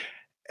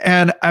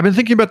 And I've been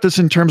thinking about this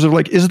in terms of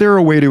like, is there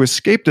a way to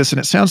escape this? And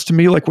it sounds to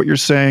me like what you're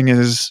saying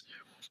is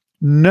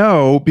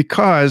no,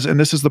 because, and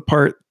this is the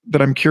part that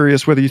I'm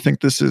curious whether you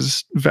think this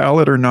is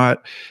valid or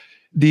not,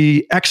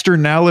 the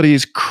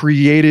externalities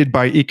created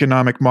by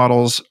economic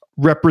models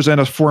represent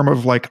a form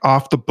of like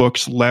off the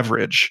books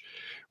leverage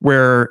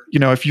where,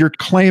 if you're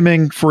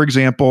claiming, for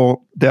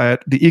example,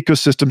 that the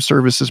ecosystem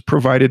services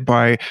provided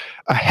by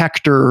a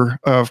hectare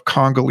of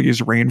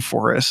Congolese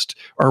rainforest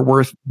are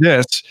worth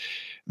this,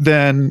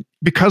 then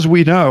because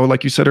we know,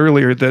 like you said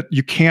earlier, that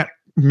you can't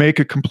make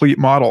a complete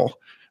model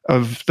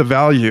of the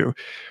value,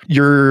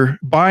 you're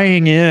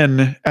buying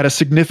in at a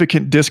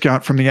significant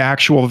discount from the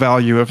actual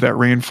value of that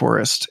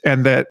rainforest.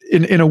 And that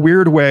in a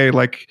weird way,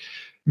 like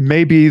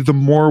maybe the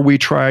more we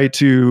try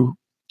to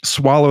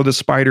swallow the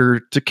spider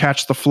to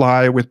catch the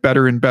fly with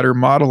better and better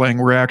modeling,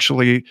 we're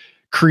actually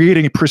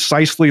creating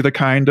precisely the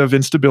kind of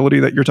instability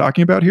that you're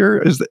talking about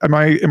here. Am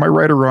I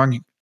right or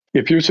wrong?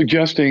 If you're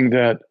suggesting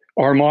that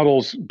our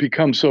models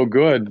become so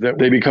good that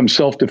they become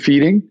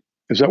self-defeating,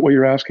 is that what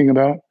you're asking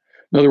about?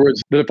 In other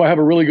words, that if I have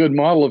a really good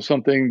model of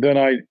something, then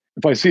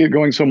if I see it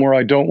going somewhere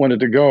I don't want it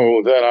to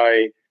go, then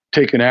I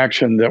take an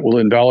action that will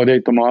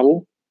invalidate the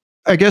model?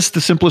 I guess the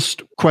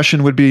simplest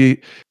question would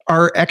be,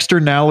 are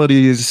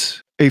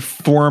externalities a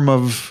form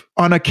of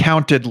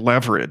unaccounted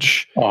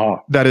leverage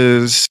that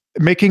is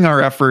making our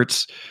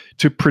efforts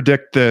to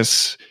predict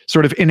this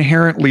sort of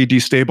inherently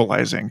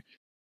destabilizing?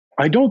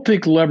 I don't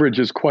think leverage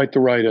is quite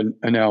the right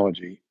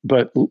analogy,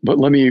 but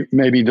let me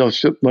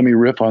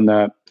riff on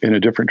that in a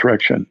different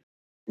direction.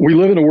 We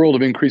live in a world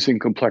of increasing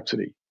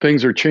complexity.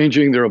 Things are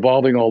changing, they're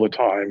evolving all the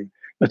time.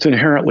 That's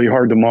inherently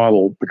hard to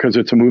model because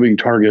it's a moving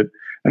target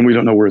and we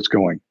don't know where it's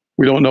going.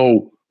 We don't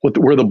know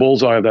where the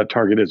bullseye of that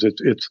target is.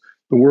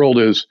 The world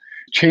is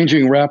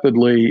changing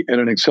rapidly at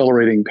an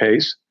accelerating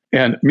pace.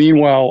 And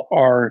meanwhile,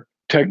 our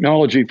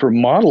technology for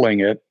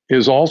modeling it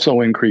is also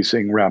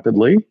increasing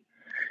rapidly.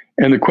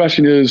 And the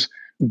question is,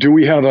 do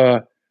we have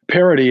a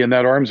parity in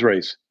that arms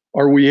race?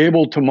 Are we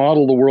able to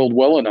model the world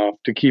well enough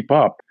to keep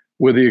up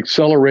with the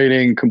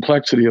accelerating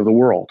complexity of the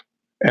world?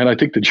 And I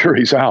think the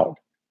jury's out.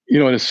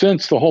 In a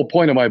sense, the whole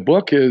point of my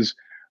book is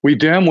we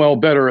damn well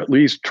better at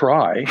least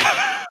try.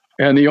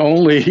 And the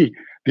only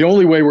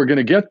way we're going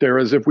to get there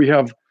is if we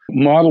have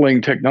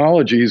modeling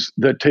technologies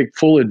that take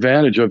full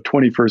advantage of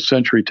 21st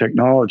century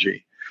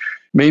technology.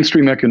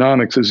 Mainstream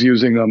economics is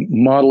using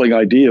modeling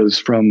ideas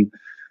from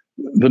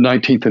the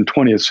 19th and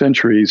 20th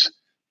centuries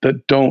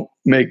that don't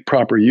make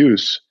proper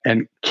use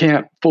and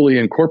can't fully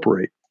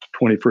incorporate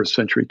 21st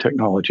century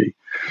technology.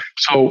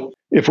 So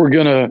if we're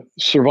going to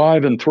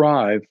survive and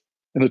thrive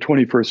in the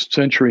 21st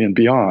century and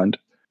beyond,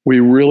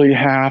 we really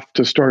have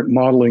to start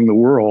modeling the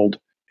world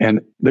and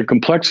the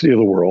complexity of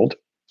the world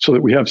so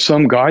that we have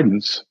some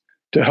guidance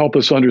to help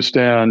us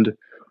understand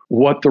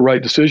what the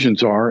right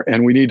decisions are.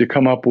 And we need to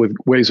come up with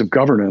ways of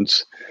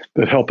governance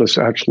that help us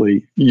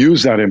actually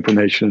use that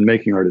information in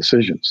making our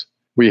decisions.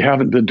 We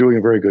haven't been doing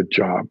a very good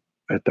job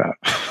at that.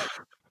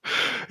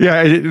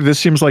 Yeah, this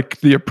seems like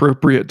the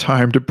appropriate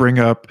time to bring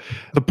up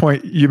the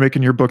point you make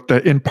in your book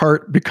that in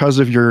part because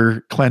of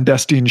your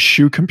clandestine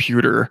shoe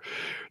computer,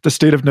 the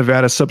state of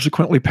Nevada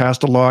subsequently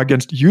passed a law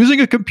against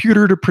using a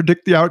computer to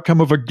predict the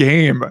outcome of a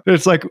game.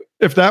 It's like,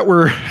 if that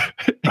were,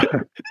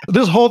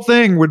 this whole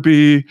thing would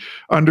be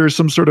under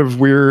some sort of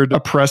weird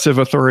oppressive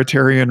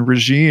authoritarian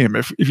regime.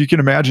 If you can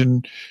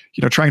imagine,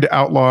 trying to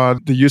outlaw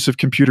the use of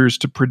computers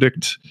to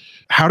predict,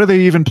 how do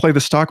they even play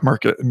the stock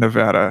market in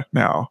Nevada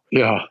now?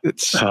 Yeah.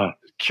 It's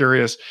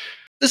curious.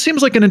 This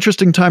seems like an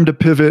interesting time to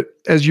pivot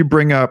as you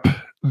bring up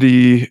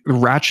the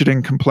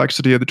ratcheting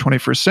complexity of the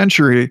 21st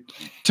century,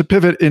 to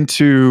pivot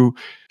into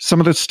some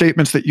of the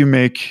statements that you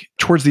make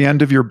towards the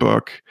end of your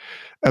book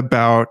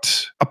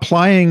about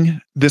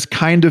applying this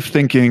kind of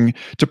thinking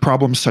to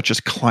problems such as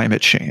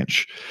climate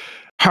change.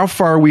 How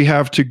far we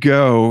have to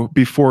go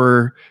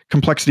before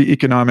complexity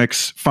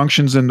economics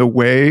functions in the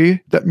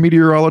way that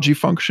meteorology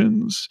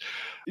functions.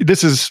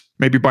 This is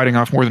maybe biting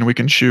off more than we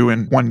can chew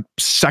in one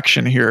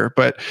section here,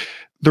 but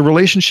the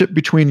relationship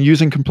between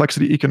using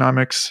complexity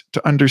economics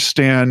to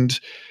understand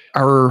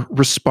our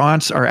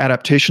response, our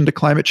adaptation to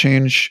climate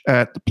change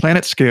at the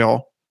planet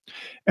scale,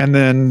 and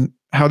then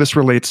how this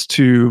relates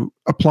to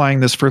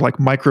applying this for like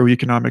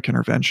microeconomic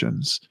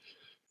interventions.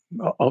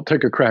 I'll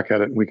take a crack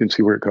at it and we can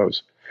see where it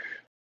goes.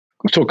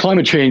 So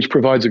climate change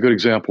provides a good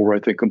example where I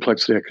think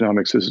complexity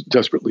economics is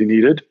desperately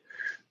needed.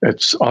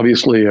 It's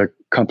obviously a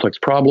complex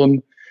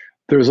problem.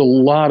 There's a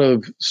lot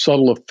of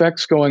subtle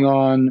effects going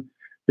on.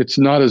 It's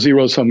not a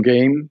zero-sum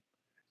game.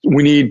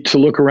 We need to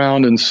look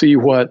around and see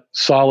what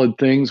solid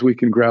things we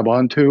can grab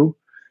onto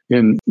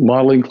in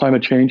modeling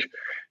climate change.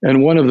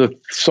 And one of the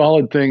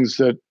solid things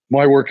that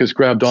my work has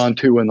grabbed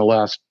onto in the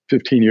last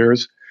 15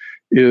 years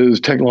is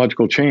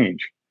technological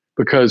change.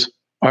 Because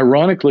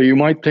ironically, you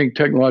might think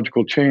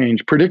technological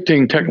change,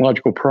 predicting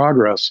technological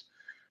progress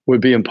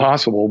would be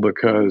impossible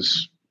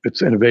because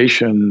it's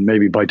innovation,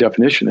 maybe by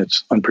definition,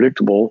 it's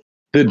unpredictable.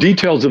 The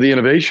details of the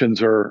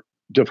innovations are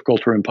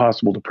difficult or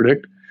impossible to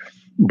predict.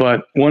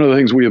 But one of the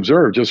things we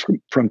observe just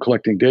from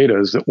collecting data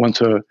is that once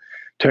a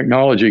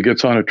technology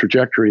gets on a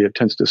trajectory, it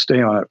tends to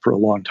stay on it for a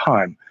long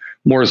time.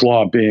 Moore's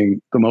Law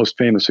being the most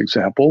famous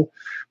example,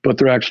 but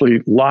there are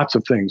actually lots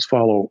of things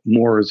follow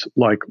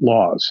Moore's-like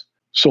laws.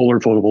 Solar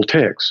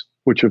photovoltaics,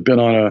 which have been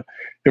on an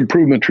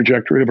improvement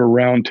trajectory of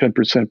around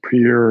 10% per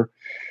year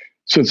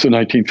since the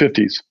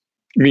 1950s,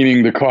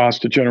 meaning the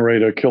cost to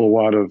generate a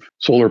kilowatt of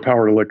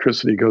solar-powered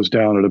electricity goes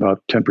down at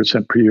about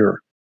 10% per year.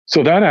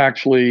 So that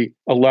actually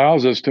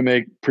allows us to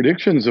make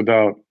predictions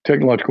about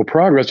technological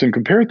progress and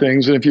compare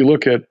things. And if you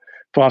look at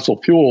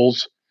fossil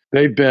fuels,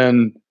 they've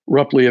been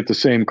roughly at the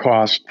same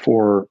cost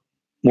for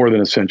more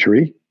than a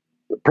century.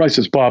 The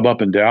prices bob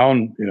up and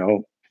down,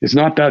 it's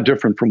not that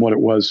different from what it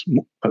was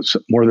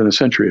more than a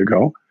century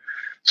ago.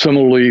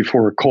 Similarly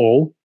for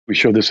coal, we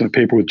showed this in a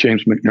paper with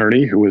James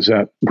McNerney, who was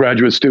a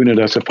graduate student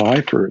at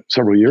SFI for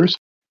several years.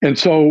 And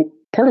so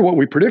part of what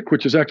we predict,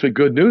 which is actually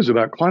good news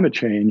about climate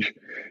change,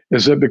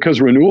 is that because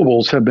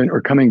renewables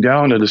are coming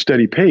down at a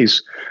steady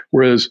pace,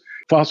 whereas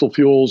fossil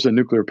fuels and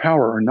nuclear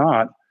power are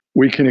not,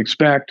 we can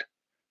expect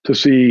to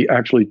see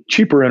actually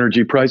cheaper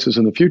energy prices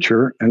in the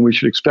future, and we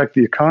should expect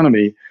the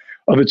economy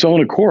of its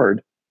own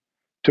accord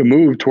to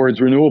move towards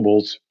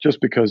renewables just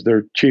because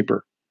they're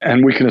cheaper.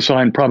 And we can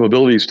assign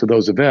probabilities to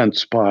those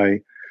events by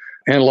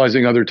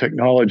analyzing other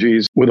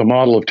technologies with a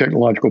model of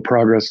technological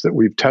progress that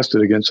we've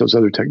tested against those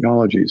other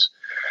technologies.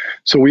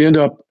 So we end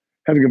up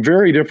having a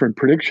very different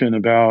prediction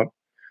about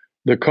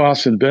the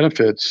costs and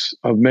benefits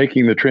of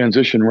making the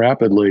transition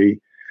rapidly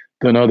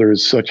than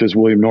others, such as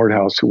William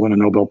Nordhaus, who won a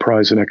Nobel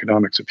Prize in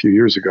economics a few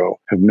years ago,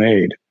 have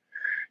made.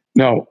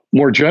 Now,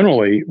 more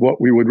generally, what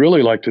we would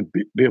really like to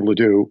be able to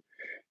do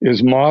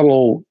is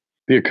model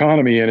the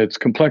economy and its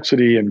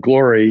complexity and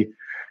glory,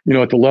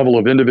 at the level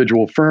of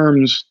individual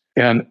firms,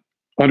 and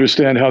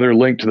understand how they're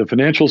linked to the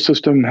financial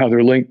system, how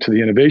they're linked to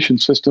the innovation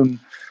system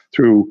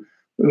through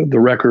the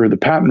record, the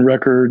patent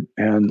record,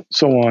 and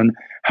so on,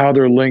 how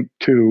they're linked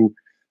to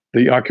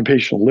the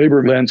occupational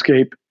labor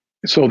landscape,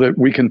 so that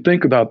we can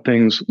think about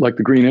things like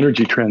the green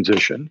energy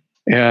transition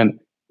and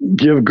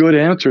give good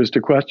answers to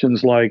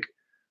questions like,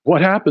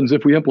 what happens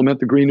if we implement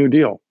the Green New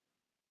Deal?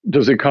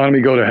 Does the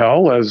economy go to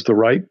hell, as the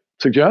right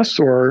suggests,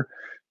 or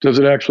does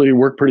it actually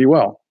work pretty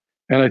well?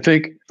 And I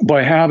think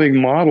by having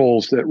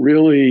models that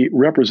really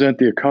represent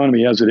the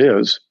economy as it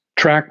is,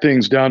 track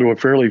things down to a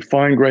fairly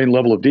fine-grained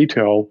level of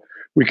detail,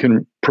 we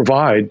can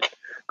provide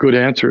good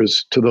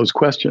answers to those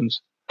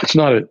questions. It's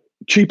not a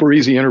cheap or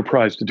easy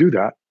enterprise to do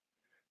that,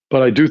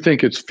 but I do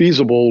think it's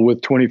feasible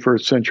with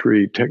 21st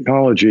century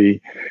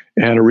technology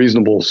and a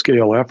reasonable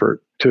scale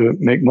effort to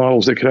make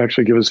models that could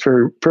actually give us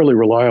fairly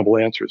reliable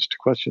answers to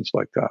questions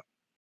like that.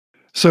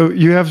 So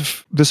you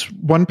have this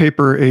one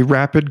paper, A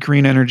Rapid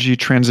Green Energy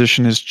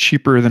Transition is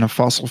Cheaper Than a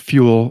Fossil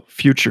Fuel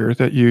Future,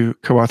 that you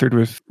co-authored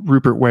with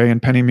Rupert Way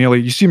and Penny Mealy.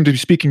 You seem to be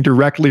speaking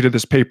directly to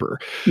this paper.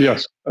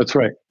 Yes, that's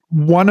right.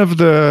 One of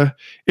the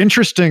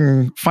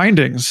interesting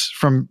findings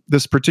from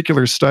this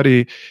particular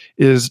study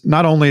is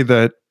not only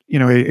that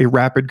a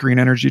rapid green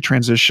energy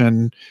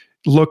transition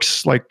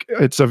looks like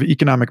it's of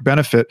economic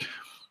benefit,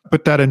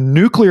 but that a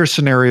nuclear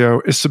scenario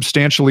is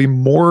substantially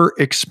more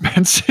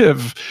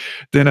expensive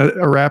than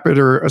a rapid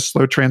or a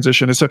slow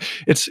transition. And so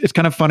it's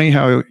kind of funny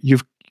how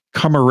you've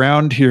come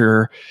around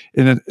here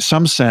in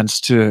some sense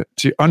to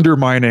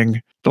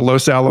undermining the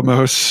Los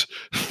Alamos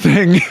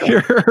thing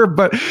here.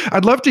 But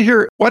I'd love to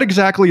hear what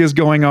exactly is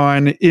going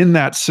on in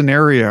that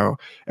scenario,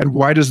 and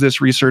why does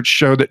this research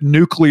show that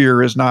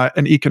nuclear is not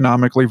an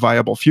economically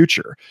viable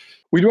future?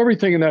 We do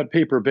everything in that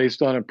paper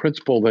based on a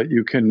principle that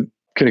you can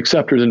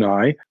accept or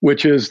deny,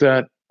 which is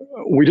that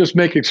we just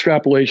make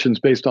extrapolations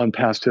based on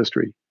past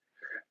history.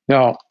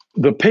 Now,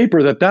 the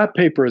paper that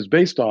paper is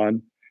based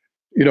on,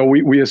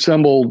 we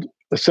assembled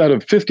a set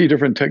of 50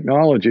 different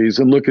technologies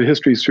and looked at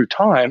histories through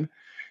time,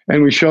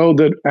 and we showed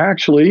that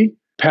actually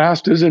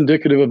past is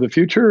indicative of the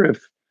future. If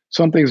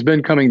something's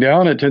been coming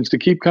down, it tends to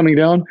keep coming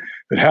down.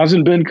 If it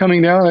hasn't been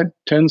coming down, it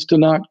tends to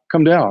not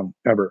come down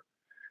ever,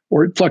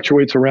 or it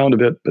fluctuates around a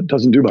bit but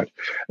doesn't do much.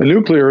 And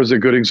nuclear is a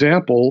good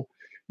example.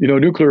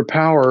 Nuclear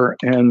power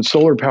and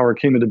solar power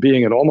came into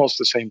being at almost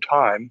the same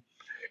time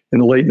in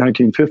the late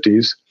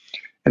 1950s.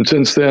 And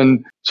since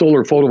then,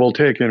 solar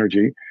photovoltaic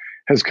energy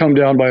has come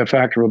down by a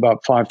factor of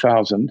about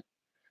 5,000.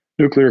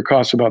 Nuclear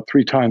costs about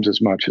 3 times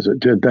as much as it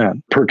did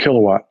then per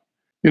kilowatt.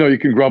 You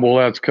can grumble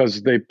that's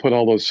because they put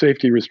all those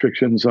safety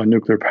restrictions on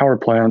nuclear power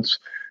plants.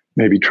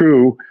 Maybe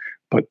true,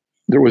 but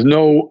there was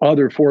no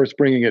other force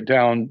bringing it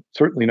down,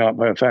 certainly not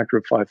by a factor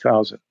of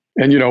 5,000.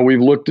 And, we've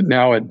looked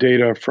now at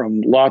data from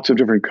lots of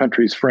different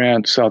countries,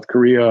 France, South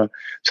Korea.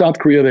 South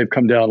Korea, they've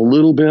come down a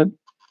little bit,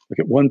 like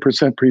at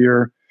 1% per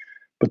year,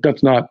 but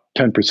that's not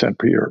 10%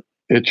 per year.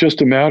 It's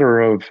just a matter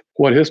of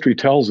what history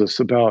tells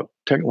us about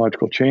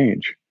technological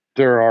change.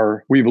 there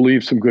are, we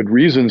believe, some good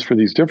reasons for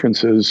these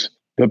differences,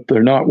 but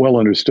they're not well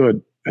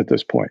understood at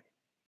this point.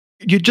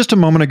 Just a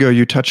moment ago,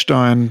 you touched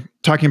on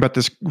talking about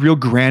this real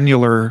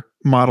granular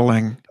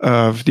modeling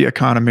of the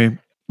economy,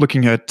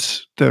 looking at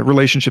the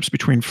relationships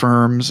between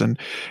firms, and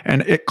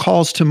it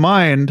calls to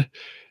mind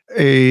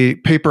a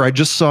paper I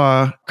just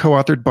saw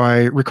co-authored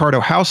by Ricardo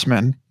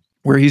Hausmann,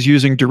 where he's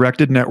using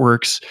directed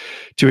networks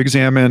to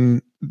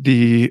examine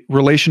the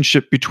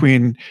relationship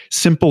between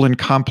simple and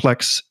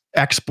complex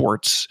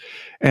exports,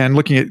 and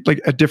looking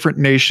at different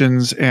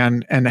nations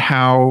and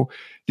how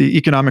the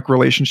economic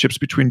relationships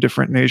between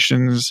different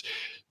nations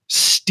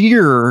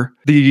steer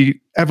the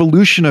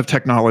evolution of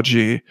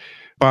technology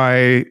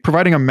by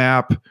providing a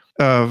map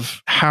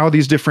of how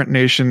these different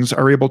nations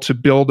are able to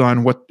build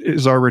on what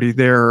is already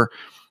there.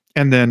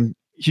 And then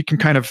he can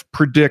kind of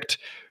predict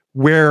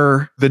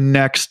where the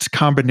next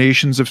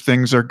combinations of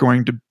things are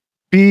going to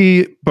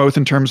be, both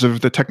in terms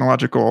of the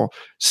technological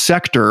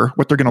sector,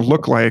 what they're going to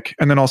look like,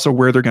 and then also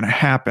where they're going to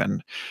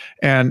happen.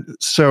 And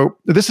so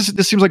this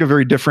seems like a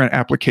very different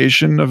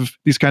application of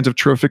these kinds of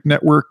trophic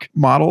network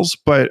models,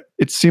 but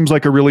it seems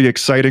like a really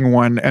exciting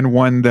one, and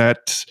one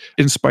that,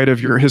 in spite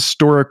of your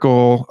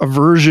historical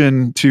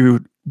aversion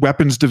to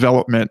weapons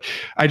development,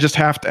 I just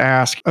have to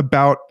ask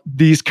about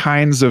these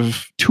kinds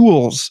of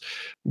tools,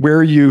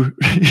 where you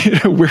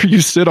where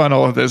you sit on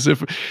all of this,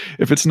 if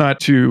it's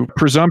not too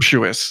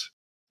presumptuous.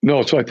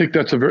 No, so I think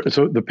that's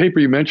so the paper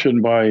you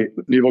mentioned by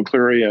Neville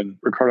Cleary and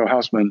Ricardo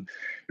Hausmann,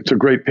 it's a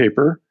great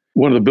paper.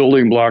 One of the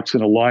building blocks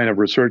in a line of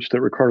research that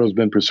Ricardo's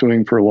been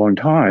pursuing for a long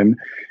time.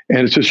 And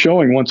it's just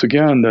showing once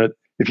again that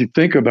if you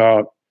think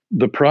about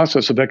the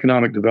process of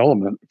economic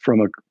development from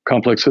a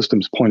complex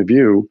systems point of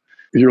view,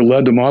 you're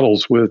led to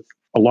models with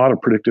a lot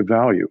of predictive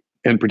value.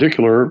 In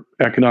particular,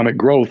 economic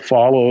growth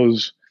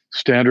follows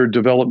standard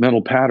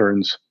developmental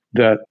patterns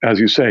that, as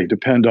you say,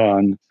 depend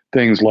on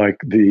things like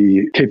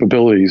the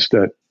capabilities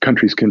that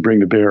countries can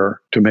bring to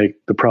bear to make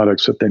the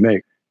products that they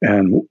make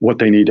and what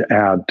they need to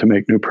add to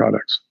make new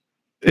products.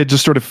 It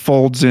just sort of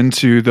folds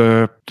into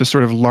the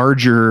sort of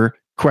larger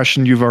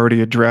question you've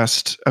already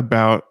addressed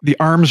about the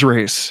arms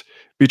race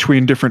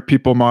between different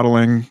people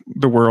modeling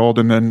the world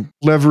and then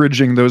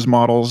leveraging those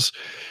models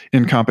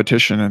in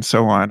competition and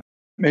so on.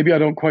 Maybe I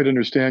don't quite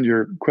understand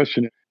your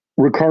question.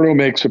 Ricardo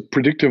makes a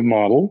predictive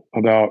model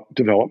about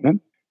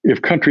development.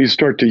 If countries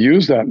start to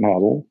use that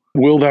model,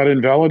 will that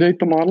invalidate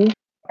the model?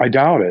 I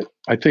doubt it.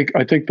 I think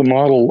the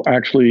model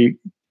actually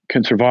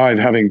can survive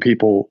having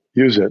people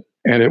use it,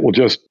 and it will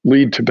just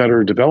lead to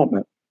better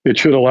development. It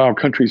should allow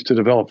countries to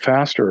develop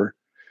faster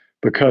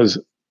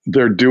because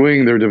they're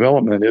doing their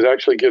development. It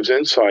actually gives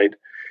insight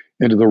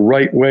into the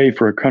right way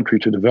for a country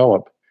to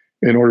develop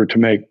in order to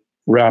make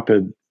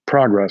rapid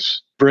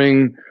progress,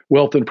 bring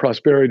wealth and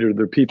prosperity to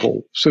their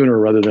people sooner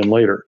rather than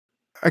later.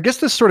 I guess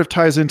this sort of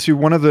ties into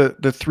one of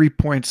the 3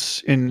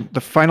 points in the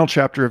final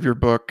chapter of your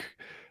book.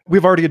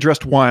 We've already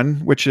addressed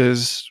one, which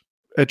is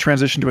a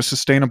transition to a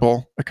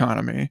sustainable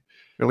economy,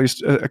 or at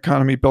least an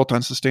economy built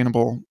on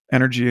sustainable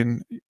energy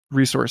and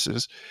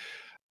resources.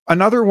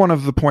 Another one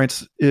of the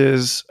points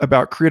is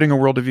about creating a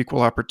world of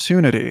equal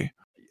opportunity.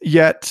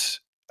 Yet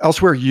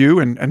elsewhere, you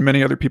and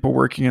many other people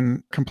working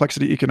in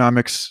complexity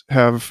economics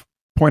have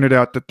pointed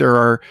out that there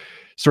are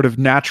sort of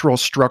natural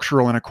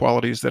structural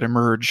inequalities that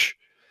emerge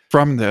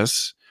from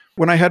this.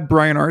 When I had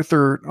Brian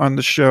Arthur on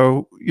the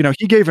show,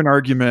 he gave an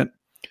argument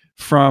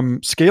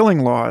from scaling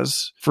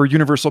laws for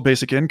universal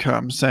basic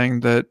income,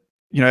 saying that,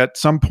 at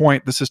some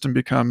point the system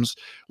becomes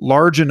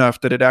large enough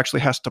that it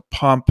actually has to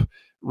pump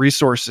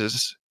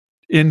resources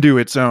into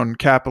its own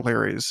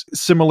capillaries,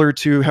 similar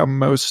to how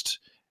most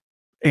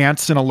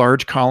ants in a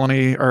large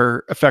colony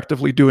are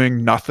effectively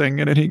doing nothing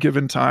at any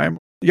given time.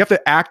 You have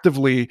to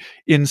actively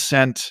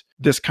incent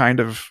this kind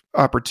of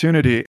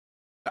opportunity.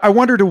 I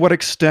wonder to what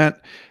extent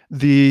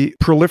the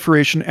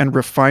proliferation and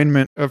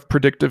refinement of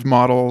predictive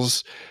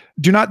models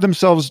do not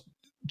themselves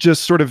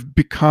just sort of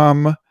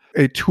become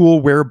a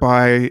tool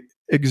whereby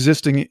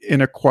existing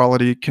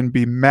inequality can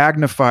be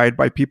magnified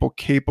by people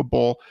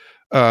capable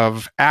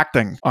of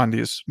acting on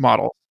these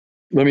models.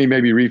 Let me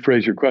maybe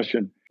rephrase your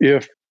question.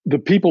 If the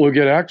people who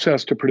get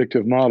access to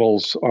predictive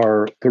models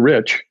are the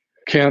rich,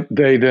 can't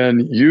they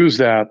then use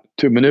that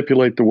to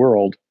manipulate the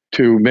world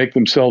to make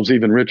themselves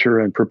even richer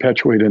and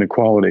perpetuate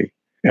inequality?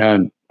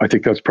 And I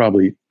think that's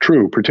probably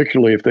true,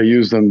 particularly if they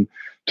use them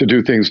to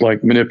do things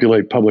like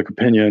manipulate public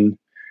opinion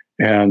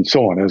and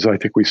so on, as I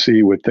think we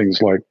see with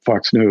things like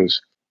Fox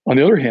News. On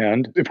the other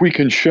hand, if we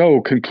can show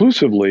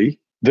conclusively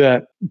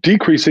that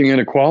decreasing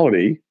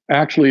inequality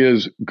actually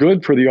is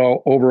good for the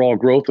overall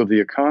growth of the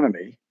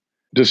economy,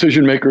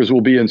 decision makers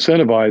will be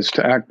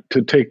incentivized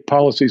to take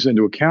policies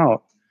into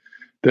account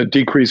that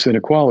decrease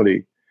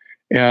inequality.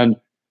 And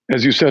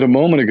as you said a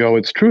moment ago,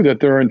 it's true that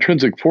there are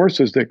intrinsic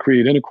forces that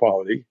create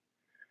inequality.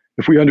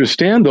 If we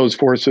understand those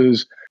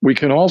forces, we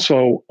can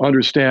also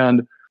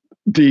understand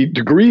the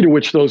degree to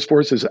which those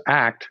forces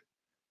act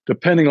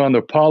depending on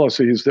the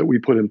policies that we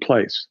put in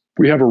place.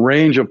 We have a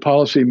range of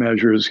policy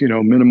measures,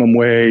 minimum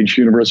wage,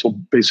 universal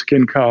basic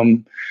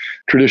income,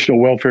 traditional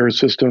welfare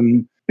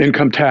system,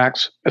 income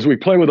tax. As we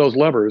play with those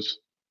levers,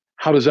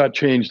 how does that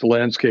change the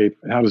landscape?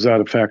 And how does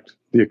that affect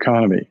the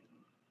economy?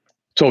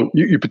 So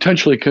you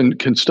potentially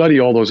can study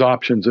all those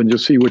options and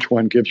just see which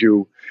one gives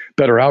you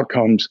better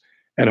outcomes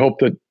and hope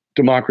that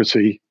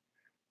democracy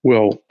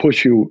will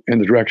push you in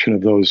the direction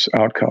of those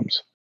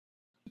outcomes.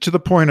 To the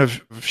point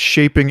of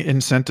shaping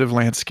incentive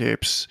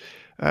landscapes,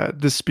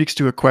 this speaks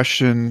to a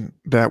question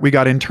that we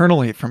got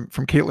internally from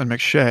Caitlin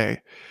McShay,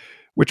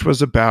 which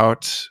was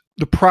about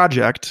the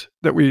project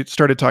that we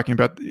started talking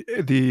about,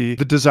 the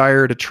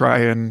desire to try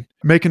and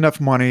make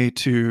enough money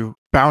to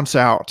bounce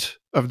out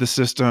of the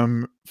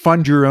system,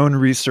 fund your own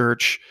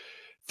research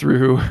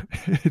through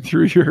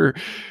your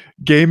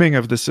gaming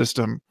of the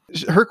system.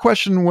 Her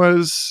question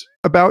was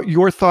about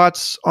your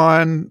thoughts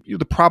on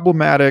the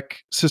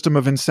problematic system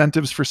of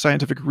incentives for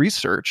scientific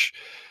research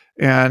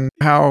and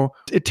how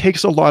it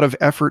takes a lot of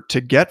effort to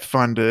get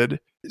funded,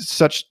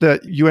 such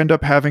that you end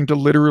up having to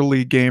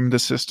literally game the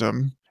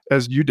system,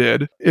 as you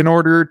did, in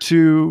order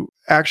to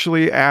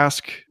actually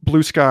ask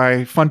blue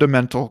sky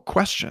fundamental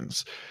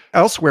questions.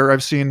 Elsewhere,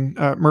 I've seen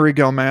Murray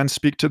Gell-Mann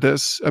speak to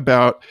this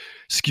about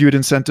skewed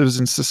incentives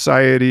in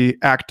society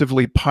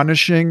actively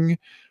punishing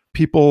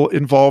people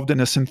involved in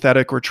a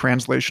synthetic or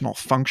translational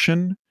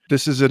function.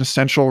 This is an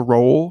essential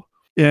role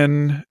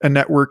in a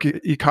network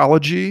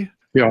ecology.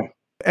 Yeah.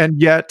 And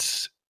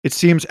yet it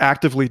seems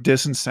actively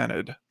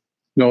disincented.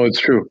 No, it's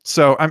true.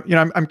 So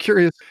I'm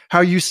curious how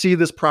you see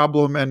this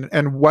problem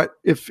and what,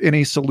 if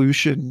any,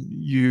 solution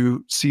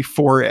you see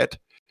for it.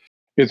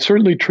 It's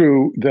certainly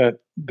true that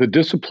the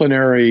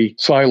disciplinary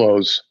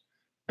silos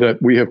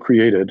that we have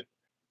created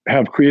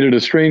a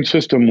strange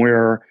system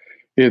where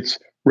it's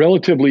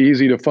relatively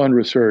easy to fund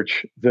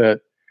research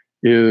that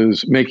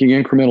is making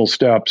incremental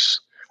steps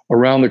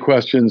around the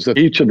questions that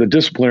each of the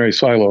disciplinary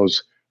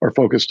silos are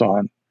focused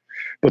on.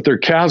 But there are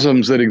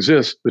chasms that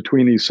exist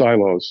between these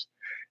silos.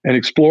 And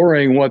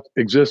exploring what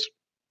exists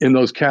in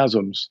those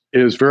chasms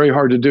is very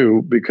hard to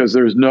do because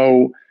there's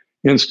no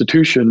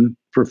institution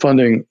for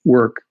funding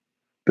work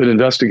that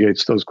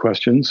investigates those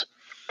questions.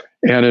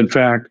 And in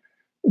fact,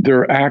 there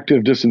are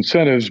active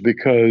disincentives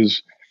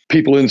because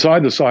people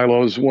inside the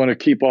silos want to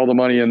keep all the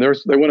money in there.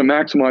 They want to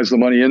maximize the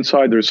money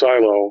inside their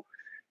silo,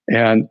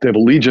 and they have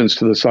allegiance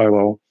to the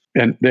silo,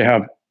 and they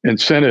have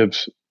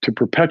incentives to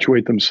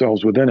perpetuate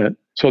themselves within it.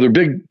 So there are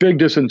big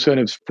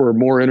disincentives for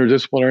more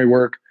interdisciplinary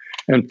work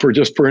and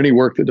for any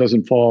work that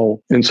doesn't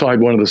fall inside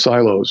one of the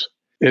silos.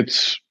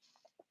 It's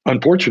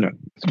unfortunate.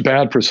 It's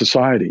bad for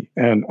society.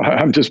 And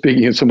I'm just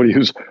speaking as somebody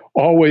who's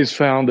always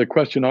found the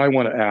question I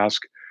want to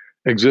ask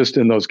exist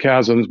in those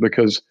chasms,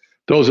 because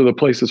those are the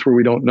places where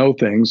we don't know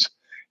things.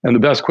 And the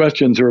best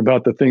questions are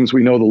about the things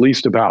we know the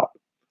least about.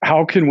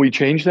 How can we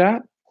change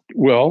that?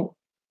 Well,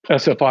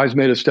 SFI's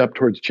made a step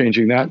towards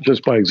changing that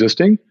just by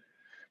existing.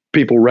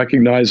 People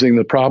recognizing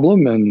the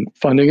problem and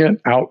funding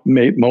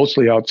it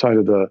mostly outside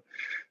of the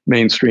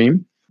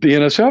mainstream. The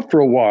NSF for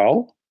a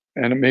while,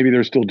 and maybe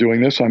they're still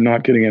doing this, I'm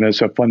not getting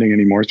NSF funding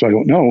anymore, so I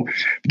don't know.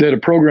 They had a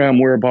program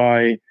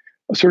whereby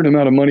a certain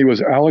amount of money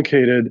was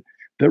allocated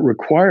that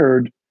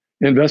required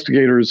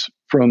investigators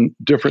from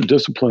different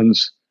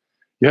disciplines.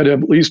 You had to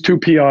have at least 2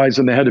 PIs,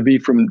 and they had to be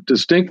from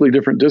distinctly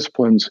different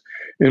disciplines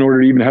in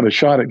order to even have a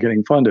shot at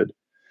getting funded.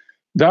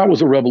 That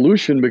was a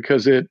revolution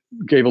because it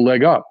gave a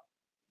leg up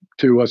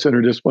to us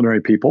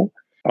interdisciplinary people.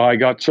 I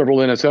got several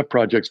NSF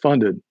projects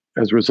funded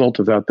as a result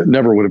of that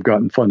never would have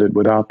gotten funded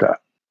without that.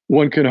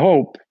 One can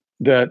hope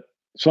that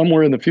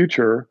somewhere in the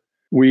future,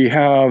 we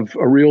have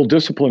a real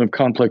discipline of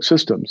complex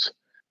systems.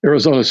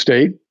 Arizona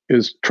State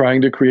is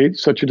trying to create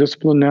such a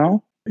discipline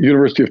now.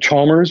 University of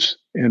Chalmers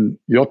in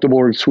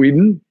Göteborg,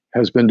 Sweden,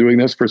 has been doing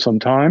this for some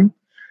time.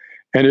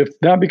 And if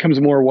that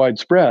becomes more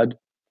widespread,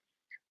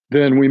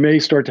 then we may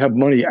start to have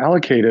money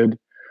allocated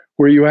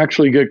where you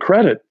actually get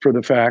credit for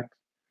the fact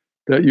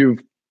that you've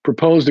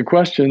proposed a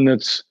question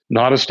that's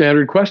not a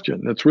standard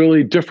question, that's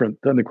really different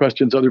than the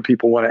questions other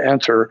people want to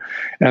answer,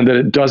 and that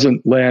it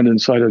doesn't land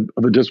inside of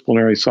a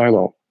disciplinary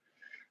silo.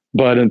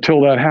 But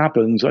until that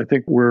happens, I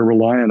think we're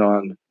relying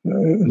on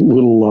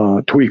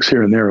little tweaks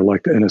here and there,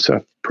 like the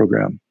NSF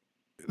program.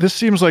 This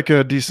seems like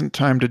a decent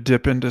time to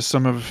dip into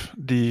some of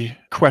the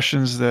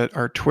questions that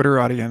our Twitter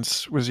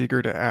audience was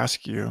eager to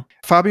ask you.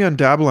 Fabian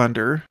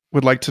Dablander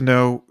would like to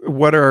know,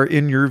 what are,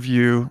 in your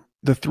view,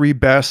 the 3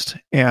 best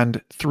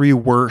and 3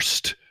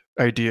 worst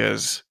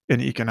ideas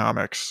in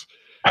economics?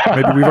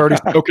 Maybe we've already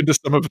spoken to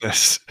some of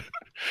this.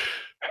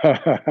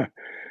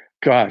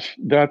 Gosh,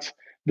 that's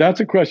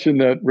a question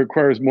that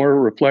requires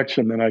more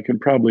reflection than I can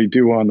probably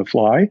do on the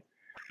fly.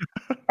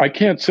 I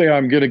can't say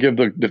I'm going to give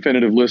my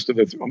definitive list of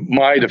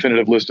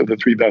the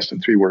 3 best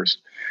and 3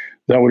 worst.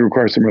 That would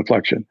require some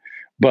reflection.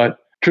 But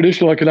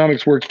traditional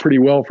economics works pretty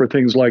well for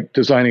things like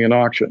designing an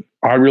auction.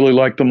 I really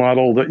like the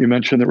model that you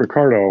mentioned that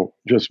Ricardo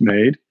just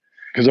made,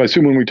 because I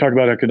assume when we talk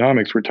about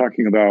economics, we're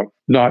talking about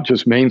not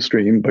just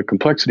mainstream, but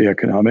complexity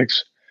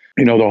economics.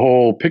 The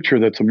whole picture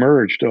that's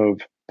emerged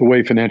of the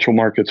way financial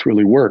markets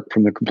really work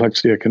from the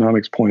complexity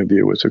economics point of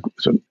view is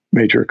a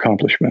major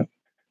accomplishment.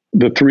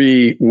 The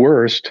 3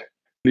 worst,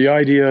 the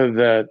idea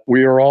that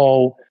we are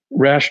all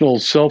rational,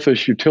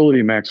 selfish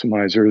utility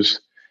maximizers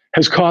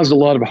has caused a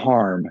lot of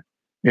harm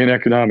in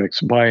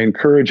economics by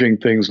encouraging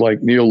things like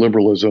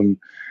neoliberalism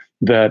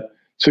that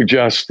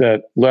suggests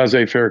that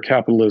laissez-faire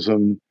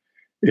capitalism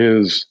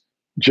is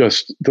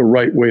just the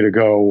right way to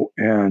go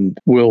and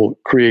will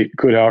create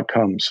good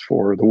outcomes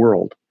for the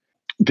world.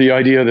 The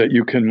idea that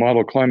you can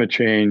model climate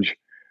change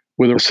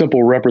with a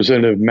simple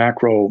representative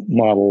macro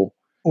model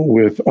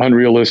with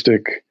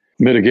unrealistic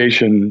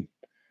mitigation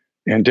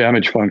and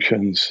damage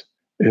functions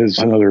is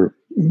another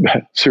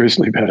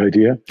seriously bad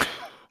idea.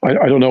 I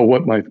don't know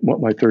what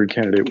my third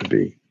candidate would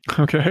be.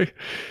 Okay.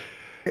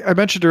 I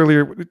mentioned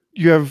earlier,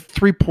 you have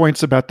 3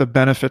 points about the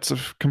benefits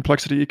of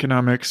complexity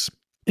economics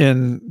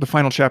in the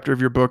final chapter of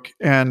your book.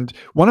 And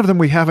one of them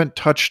we haven't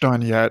touched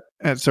on yet.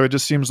 And so it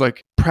just seems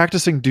like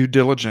practicing due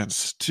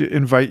diligence to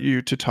invite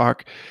you to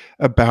talk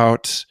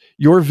about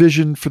your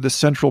vision for the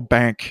central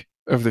bank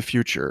of the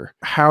future,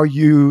 how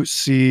you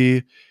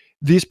see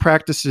these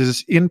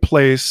practices in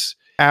place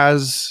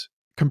as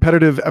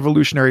competitive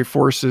evolutionary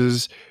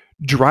forces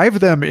drive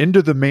them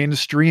into the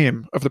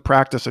mainstream of the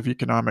practice of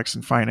economics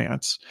and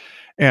finance.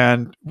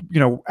 And,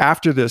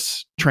 after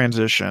this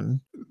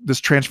transition, this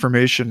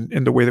transformation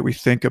in the way that we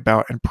think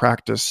about and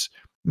practice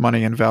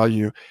money and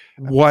value,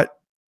 what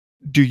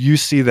do you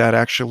see that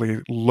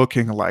actually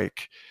looking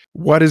like?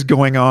 What is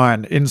going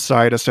on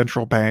inside a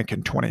central bank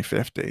in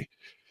 2050?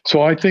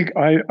 So I think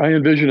I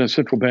envision a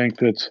central bank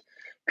that's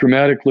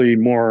dramatically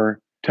more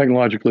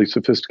technologically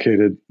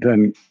sophisticated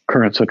than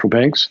current central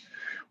banks,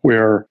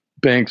 where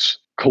banks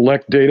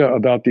collect data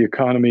about the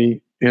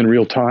economy in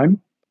real time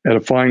at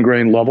a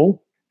fine-grained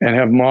level and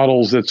have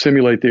models that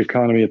simulate the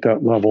economy at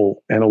that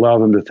level and allow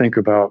them to think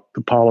about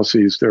the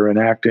policies they're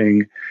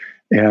enacting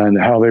and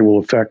how they will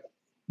affect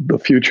the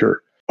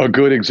future. A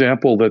good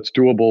example that's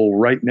doable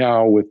right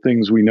now with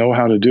things we know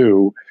how to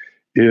do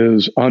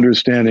is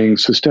understanding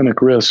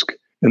systemic risk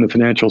in the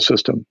financial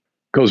system.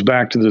 Goes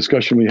back to the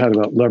discussion we had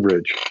about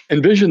leverage.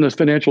 Envision this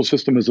financial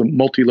system as a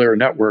multi-layer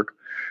network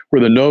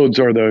where the nodes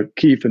are the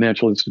key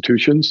financial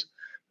institutions,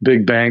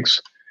 big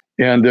banks,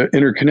 and the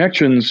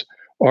interconnections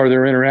are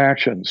their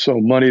interactions. So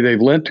money they've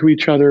lent to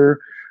each other,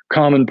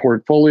 common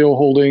portfolio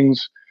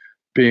holdings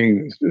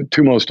being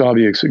two most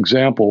obvious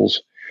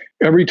examples.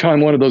 Every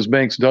time one of those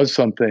banks does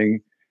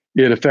something,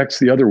 it affects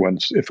the other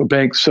ones. If a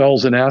bank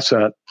sells an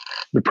asset,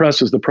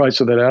 depresses the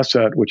price of that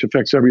asset, which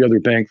affects every other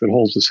bank that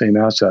holds the same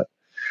asset.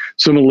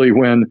 Similarly,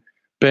 when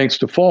banks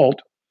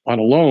default on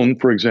a loan,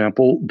 for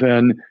example,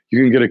 then you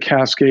can get a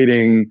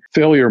cascading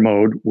failure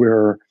mode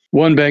where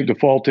one bank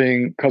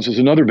defaulting causes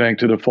another bank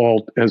to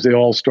default as they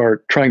all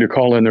start trying to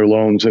call in their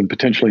loans and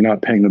potentially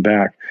not paying them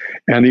back.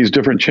 And these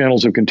different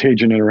channels of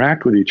contagion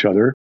interact with each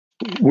other.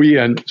 We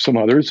and some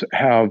others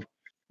have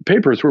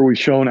papers where we've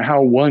shown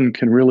how one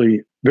can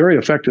really very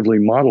effectively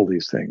model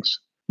these things.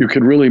 You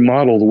can really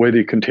model the way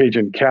the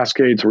contagion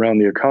cascades around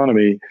the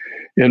economy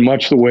in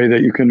much the way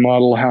that you can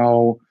model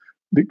how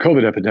the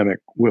COVID epidemic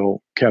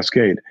will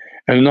cascade.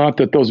 And not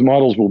that those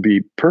models will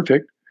be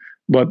perfect,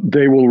 but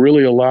they will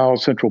really allow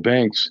central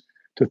banks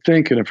to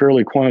think in a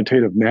fairly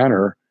quantitative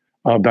manner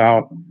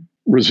about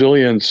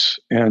resilience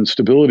and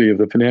stability of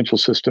the financial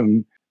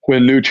system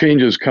when new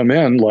changes come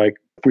in, like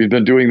we've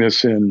been doing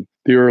this in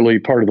the early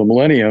part of the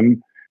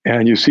millennium,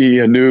 and you see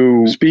a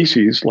new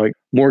species like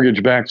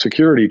mortgage-backed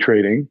security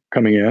trading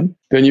coming in,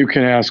 then you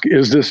can ask,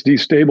 is this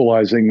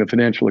destabilizing the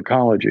financial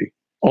ecology?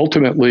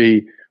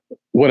 Ultimately,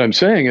 what I'm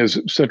saying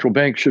is central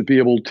banks should be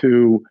able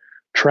to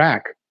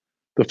track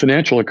the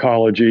financial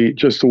ecology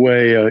just the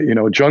way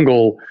a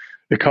jungle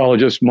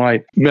ecologist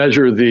might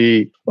measure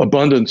the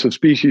abundance of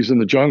species in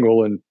the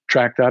jungle and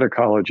track that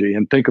ecology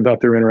and think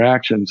about their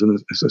interactions in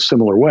a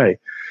similar way.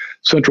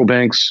 Central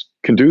banks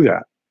can do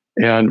that.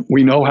 And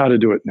we know how to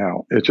do it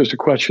now. It's just a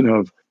question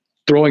of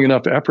throwing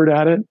enough effort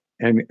at it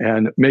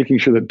and making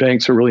sure that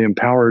banks are really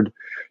empowered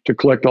to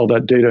collect all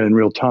that data in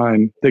real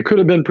time. They could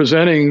have been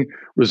presenting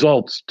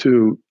results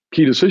to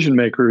key decision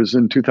makers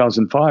in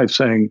 2005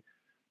 saying,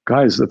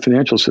 guys, the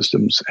financial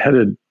system's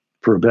headed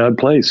for a bad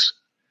place.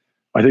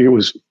 I think it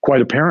was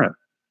quite apparent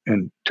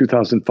in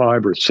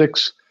 2005 or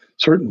 6,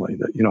 certainly,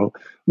 that,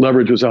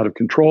 leverage was out of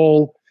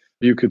control.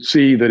 You could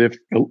see that if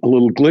a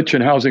little glitch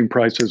in housing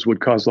prices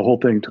would cause the whole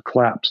thing to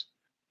collapse.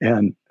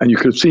 And you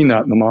could have seen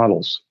that in the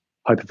models,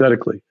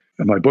 hypothetically.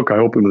 In my book, I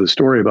opened with a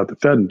story about the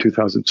Fed in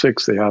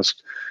 2006. They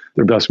asked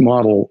their best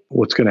model,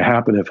 what's going to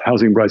happen if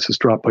housing prices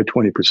drop by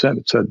 20%?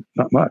 It said,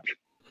 not much.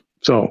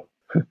 So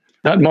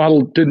that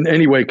model didn't in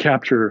any way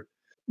capture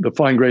the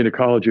fine-grained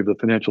ecology of the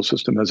financial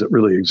system as it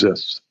really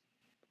exists.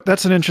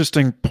 That's an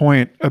interesting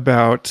point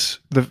about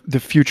the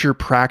future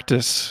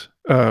practice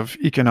of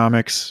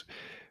economics,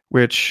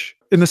 which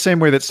in the same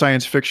way that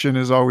science fiction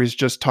is always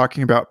just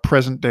talking about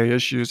present day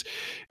issues.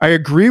 I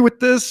agree with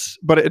this,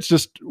 but it's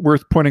just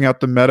worth pointing out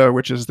the meta,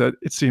 which is that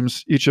it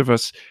seems each of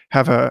us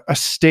have a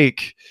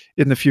stake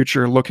in the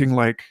future looking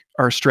like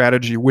our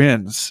strategy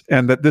wins,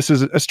 and that this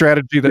is a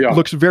strategy that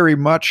looks very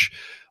much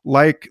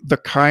like the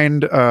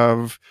kind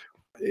of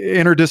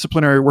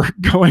interdisciplinary work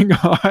going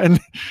on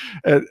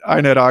at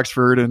INET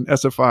Oxford and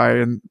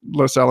SFI and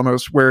Los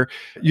Alamos, where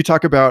you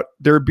talk about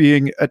there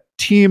being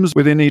teams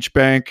within each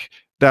bank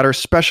that are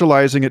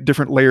specializing at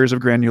different layers of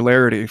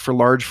granularity for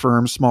large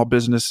firms, small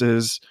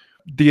businesses,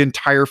 the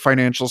entire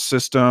financial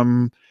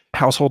system,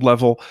 household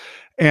level.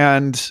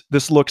 And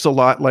this looks a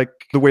lot like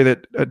the way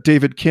that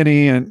David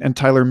Kinney and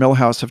Tyler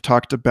Milhouse have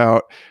talked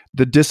about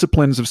the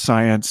disciplines of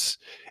science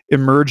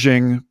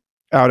emerging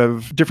out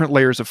of different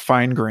layers of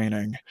fine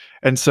graining.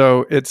 And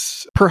so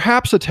it's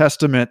perhaps a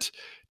testament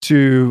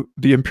to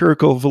the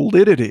empirical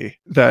validity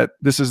that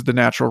this is the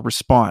natural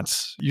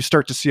response. You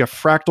start to see a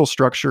fractal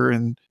structure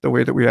in the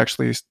way that we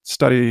actually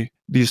study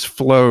these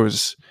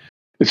flows.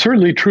 It's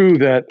certainly true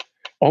that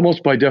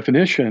almost by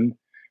definition,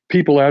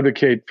 people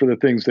advocate for the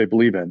things they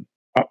believe in.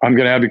 I'm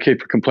going to advocate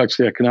for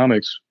complexity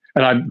economics,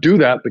 and I do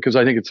that because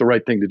I think it's the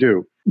right thing to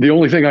do. The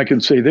only thing I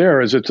can say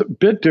there is it's a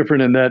bit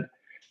different in that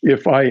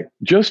if I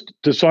just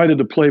decided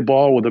to play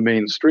ball with the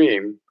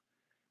mainstream,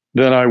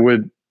 then I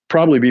would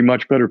probably be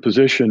much better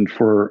positioned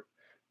for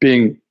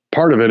being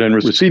part of it and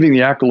receiving the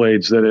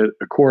accolades that it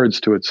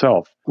accords to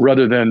itself,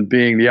 rather than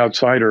being the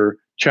outsider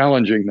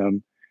challenging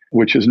them,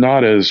 which is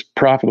not as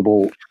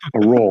profitable a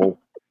role,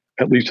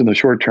 at least in the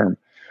short term.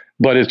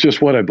 But it's just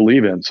what I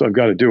believe in, so I've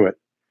got to do it.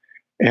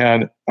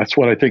 And that's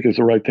what I think is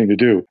the right thing to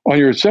do. On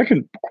your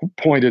second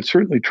point, it's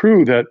certainly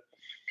true that,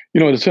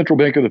 the central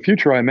bank of the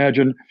future, I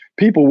imagine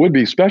people would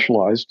be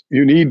specialized.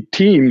 You need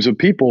teams of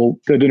people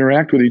that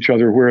interact with each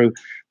other where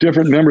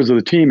different members of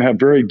the team have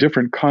very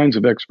different kinds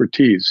of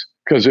expertise.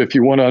 Because if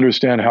you want to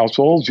understand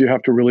households, you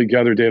have to really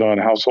gather data on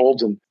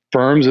households, and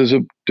firms is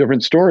a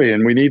different story.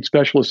 And we need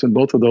specialists in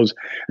both of those.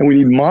 And we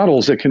need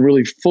models that can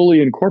really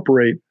fully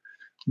incorporate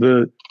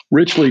the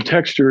richly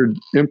textured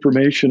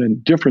information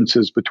and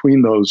differences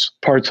between those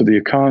parts of the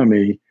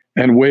economy,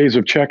 and ways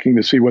of checking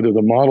to see whether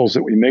the models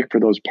that we make for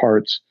those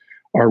parts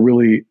are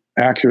really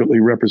accurately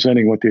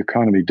representing what the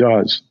economy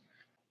does.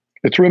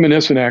 It's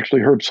reminiscent,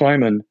 actually. Herb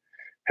Simon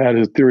had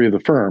his theory of the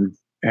firm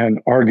and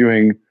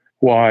arguing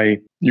why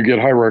you get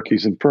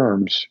hierarchies in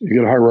firms. You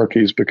get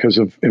hierarchies because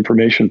of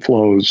information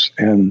flows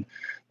and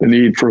the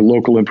need for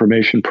local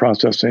information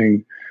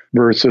processing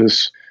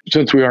versus,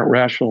 since we aren't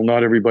rational,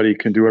 not everybody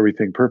can do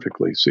everything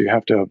perfectly. So you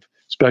have to have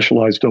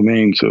specialized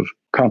domains of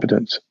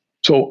competence.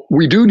 So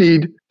we do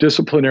need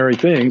disciplinary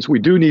things. We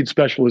do need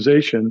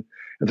specialization.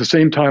 At the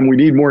same time, we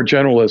need more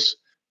generalists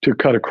to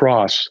cut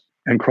across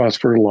and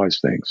cross-fertilize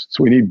things.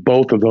 So we need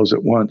both of those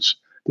at once.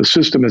 The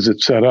system as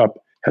it's set up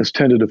has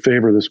tended to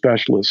favor the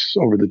specialists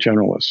over the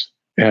generalists.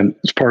 And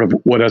it's part of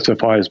what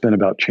SFI has been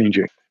about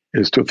changing,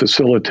 is to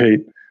facilitate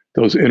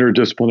those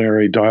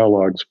interdisciplinary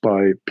dialogues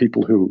by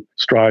people who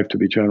strive to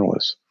be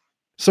generalists.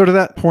 So to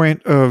that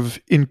point of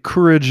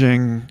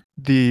encouraging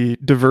the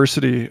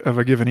diversity of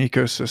a given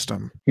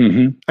ecosystem,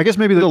 I guess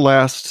maybe the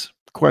last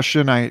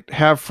question I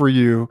have for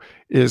you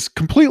is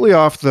completely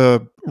off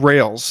the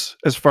rails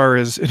as far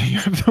as any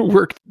of the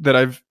work that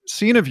I've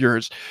seen of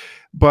yours,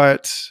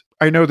 but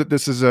I know that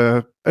this is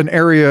an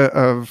area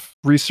of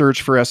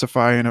research for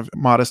SFI and of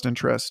modest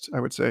interest, I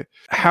would say.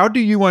 How do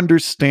you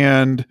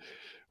understand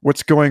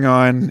what's going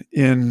on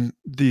in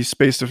the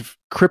space of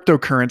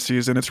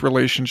cryptocurrencies and its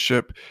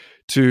relationship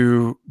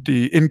to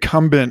the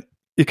incumbent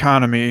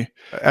economy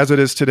as it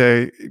is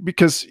today?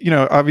 Because,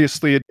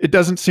 obviously it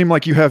doesn't seem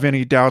like you have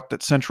any doubt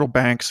that central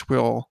banks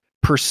will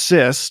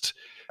persist.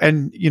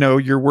 And,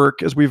 your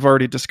work, as we've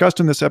already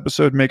discussed in this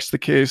episode, makes the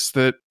case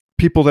that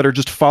people that are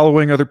just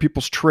following other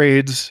people's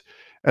trades,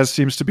 as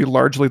seems to be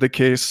largely the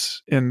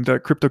case in the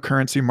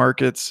cryptocurrency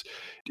markets,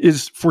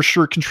 is for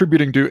sure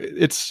contributing to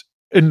its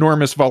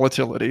enormous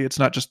volatility. It's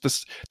not just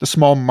the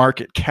small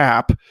market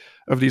cap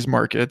of these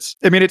markets.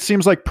 I mean, it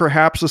seems like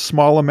perhaps a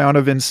small amount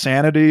of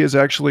insanity is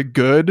actually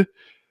good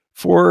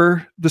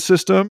for the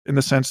system, in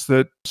the sense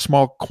that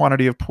small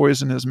quantity of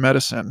poison is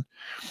medicine.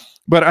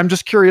 But I'm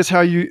just curious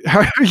how you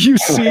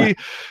see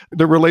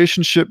the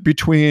relationship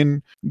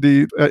between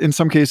the, in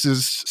some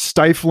cases,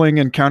 stifling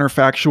and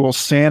counterfactual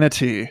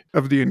sanity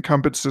of the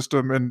incumbent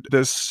system and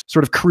this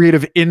sort of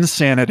creative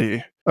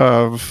insanity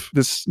of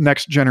this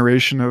next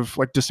generation of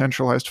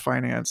decentralized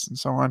finance and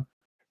so on.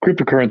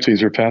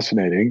 Cryptocurrencies are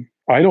fascinating.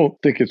 I don't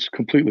think it's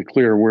completely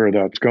clear where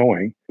that's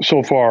going.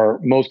 So far,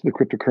 most of the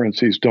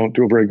cryptocurrencies don't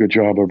do a very good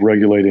job of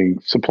regulating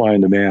supply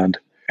and demand.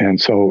 And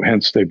so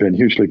hence they've been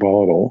hugely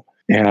volatile.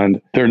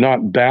 And they're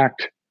not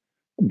backed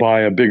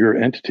by a bigger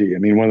entity. I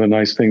mean, one of the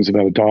nice things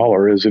about a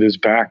dollar is it is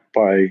backed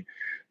by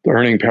the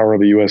earning power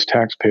of the U.S.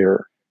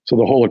 taxpayer. So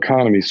the whole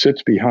economy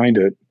sits behind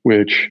it,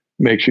 which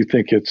makes you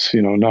think it's,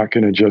 not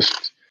going to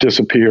just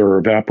disappear or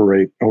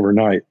evaporate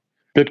overnight.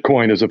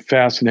 Bitcoin is a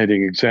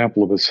fascinating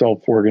example of a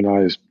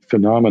self-organized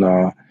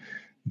phenomena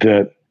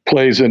that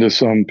plays into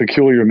some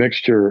peculiar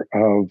mixture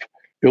of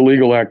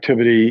illegal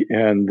activity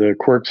and the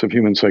quirks of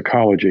human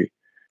psychology.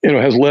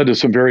 Has led to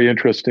some very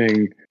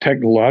interesting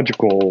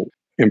technological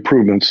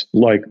improvements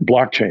like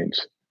blockchains,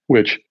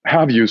 which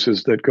have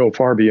uses that go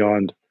far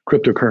beyond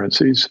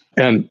cryptocurrencies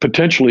and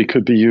potentially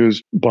could be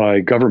used by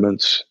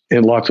governments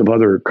in lots of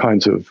other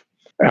kinds of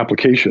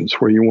applications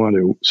where you want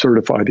to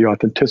certify the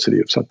authenticity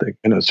of something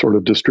in a sort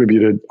of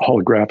distributed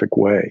holographic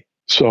way.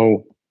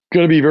 So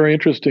going to be very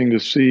interesting to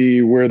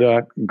see where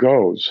that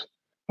goes.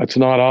 It's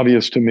not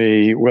obvious to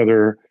me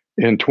whether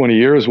in 20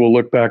 years we'll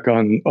look back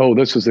on, oh,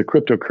 this is the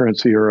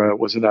cryptocurrency era,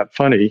 wasn't that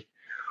funny?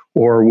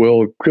 Or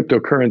will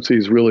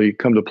cryptocurrencies really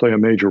come to play a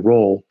major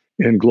role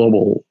in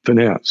global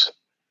finance?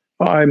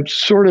 I'm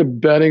sort of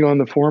betting on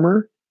the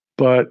former,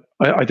 but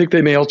I think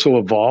they may also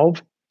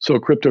evolve. So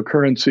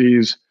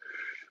cryptocurrencies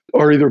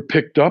are either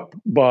picked up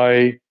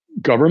by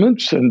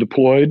governments and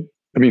deployed.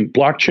 I mean,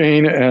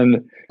 blockchain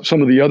and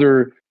some of the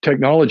other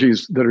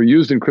technologies that are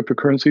used in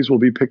cryptocurrencies will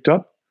be picked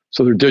up.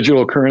 So they're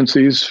digital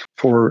currencies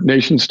for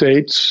nation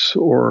states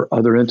or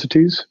other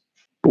entities,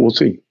 but we'll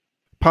see.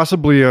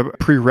 Possibly a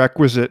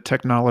prerequisite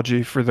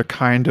technology for the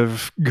kind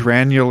of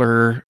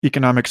granular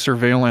economic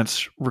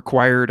surveillance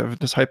required of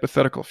this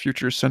hypothetical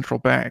future central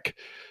bank.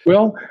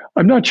 Well,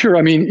 I'm not sure.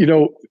 I mean,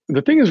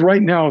 the thing is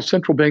right now,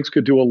 central banks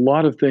could do a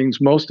lot of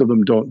things most of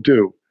them don't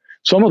do.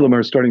 Some of them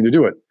are starting to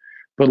do it.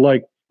 But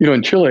like,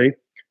 in Chile,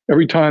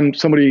 every time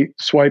somebody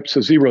swipes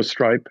a zero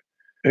stripe,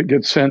 it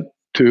gets sent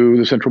to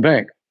the central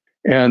bank.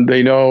 And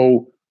they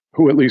know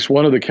who at least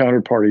one of the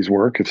counterparties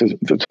work. If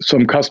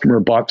some customer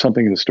bought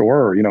something in the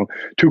store, or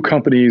two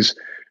companies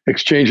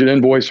exchange an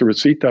invoice or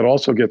receipt, that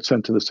also gets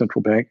sent to the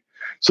central bank.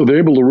 So they're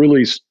able to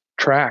really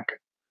track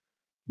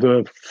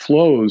the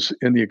flows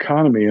in the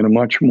economy in a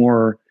much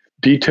more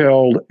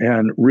detailed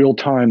and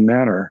real-time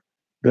manner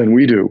than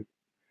we do.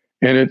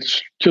 And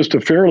it's just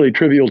a fairly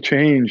trivial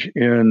change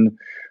in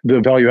the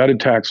value-added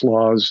tax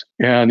laws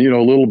and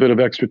a little bit of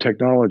extra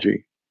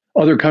technology.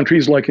 Other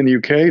countries, like in the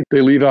UK,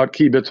 they leave out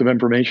key bits of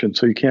information,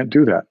 so you can't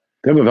do that.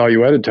 They have a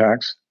value-added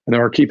tax, and they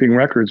are keeping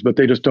records, but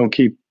they just don't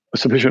keep a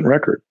sufficient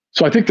record.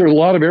 So I think there are a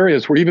lot of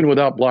areas where even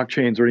without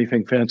blockchains or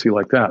anything fancy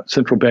like that,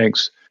 central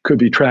banks could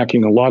be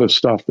tracking a lot of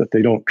stuff that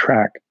they don't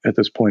track at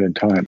this point in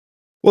time.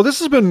 Well, this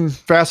has been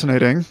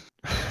fascinating.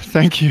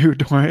 Thank you,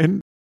 Dwayne.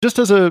 Just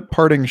as a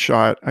parting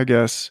shot, I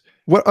guess,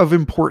 what of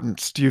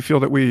importance do you feel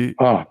that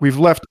we've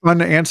left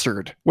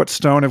unanswered? What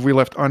stone have we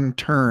left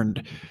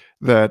unturned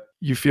that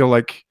you feel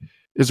like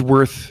is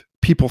worth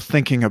people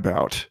thinking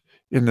about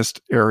in this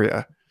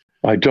area?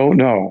 I don't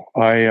know.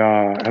 I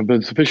have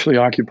been sufficiently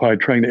occupied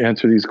trying to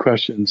answer these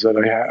questions that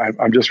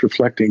I'm just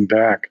reflecting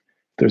back.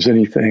 If there's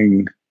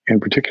anything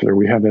in particular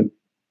we haven't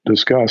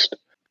discussed.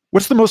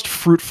 What's the most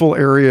fruitful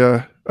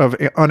area of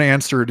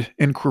unanswered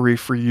inquiry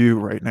for you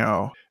right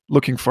now,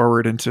 looking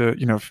forward into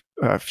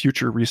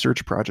future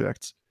research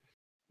projects?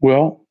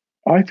 Well,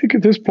 I think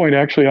at this point,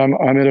 actually,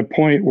 I'm at a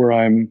point where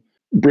I'm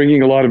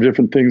bringing a lot of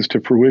different things to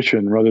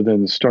fruition rather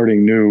than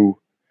starting new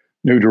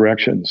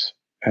directions.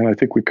 And I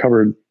think we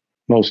covered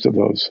most of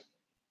those.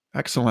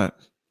 Excellent.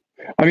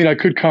 I mean, I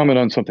could comment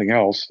on something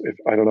else.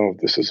 I don't know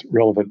if this is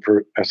relevant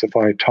for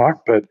SFI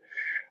talk, but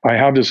I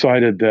have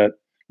decided that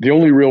the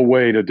only real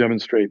way to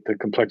demonstrate that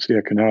complexity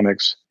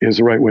economics is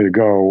the right way to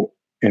go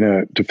in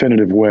a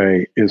definitive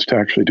way is to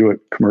actually do it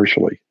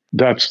commercially.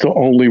 That's the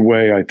only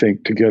way, I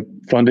think, to get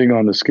funding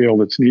on the scale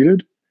that's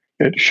needed.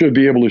 It should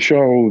be able to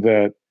show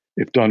that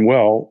if done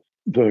well,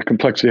 the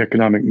complexity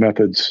economic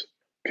methods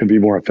can be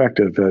more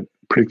effective at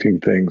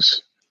predicting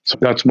things. So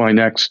that's my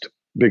next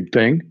big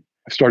thing.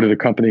 I started a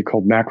company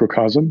called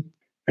Macrocosm,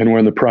 and we're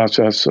in the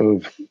process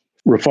of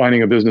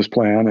refining a business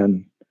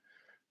plan,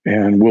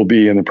 and we'll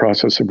be in the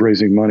process of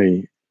raising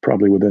money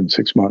probably within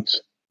 6 months.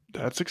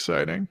 That's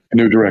exciting. A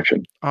new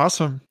direction.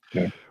 Awesome.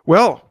 Yeah.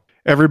 Well,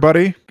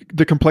 everybody,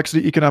 the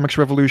Complexity Economics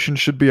Revolution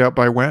should be out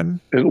by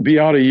when? It'll be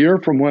out a year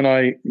from when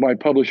my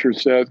publisher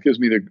gives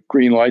me the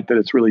green light that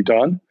it's really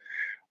done.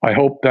 I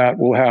hope that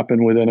will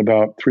happen within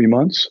about 3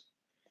 months.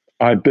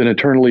 I've been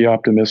eternally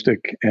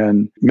optimistic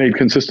and made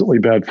consistently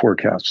bad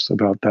forecasts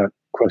about that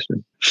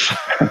question.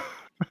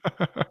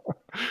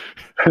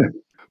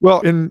 Well,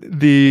 in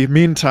the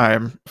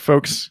meantime,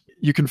 folks,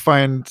 you can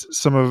find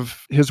some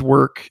of his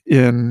work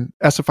in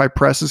SFI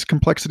Press's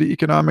Complexity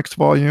Economics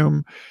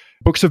volume.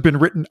 Books have been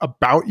written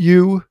about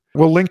you.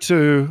 We'll link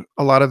to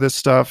a lot of this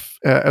stuff,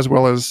 as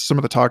well as some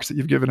of the talks that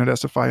you've given at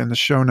SFI in the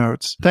show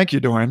notes. Thank you,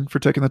 Dwayne, for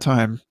taking the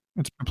time.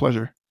 It's been a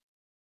pleasure.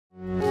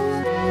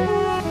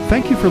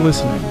 Thank you for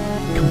listening.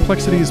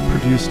 Complexity is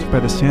produced by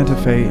the Santa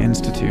Fe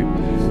Institute,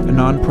 a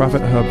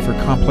nonprofit hub for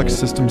complex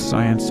systems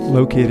science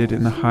located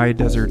in the high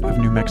desert of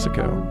New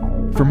Mexico.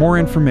 For more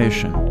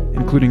information,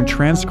 including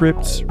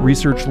transcripts,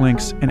 research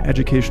links, and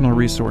educational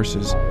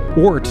resources,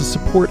 or to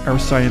support our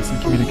science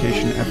and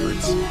communication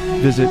efforts,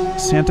 visit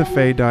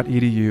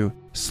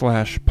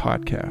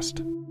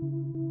santafe.edu/podcast.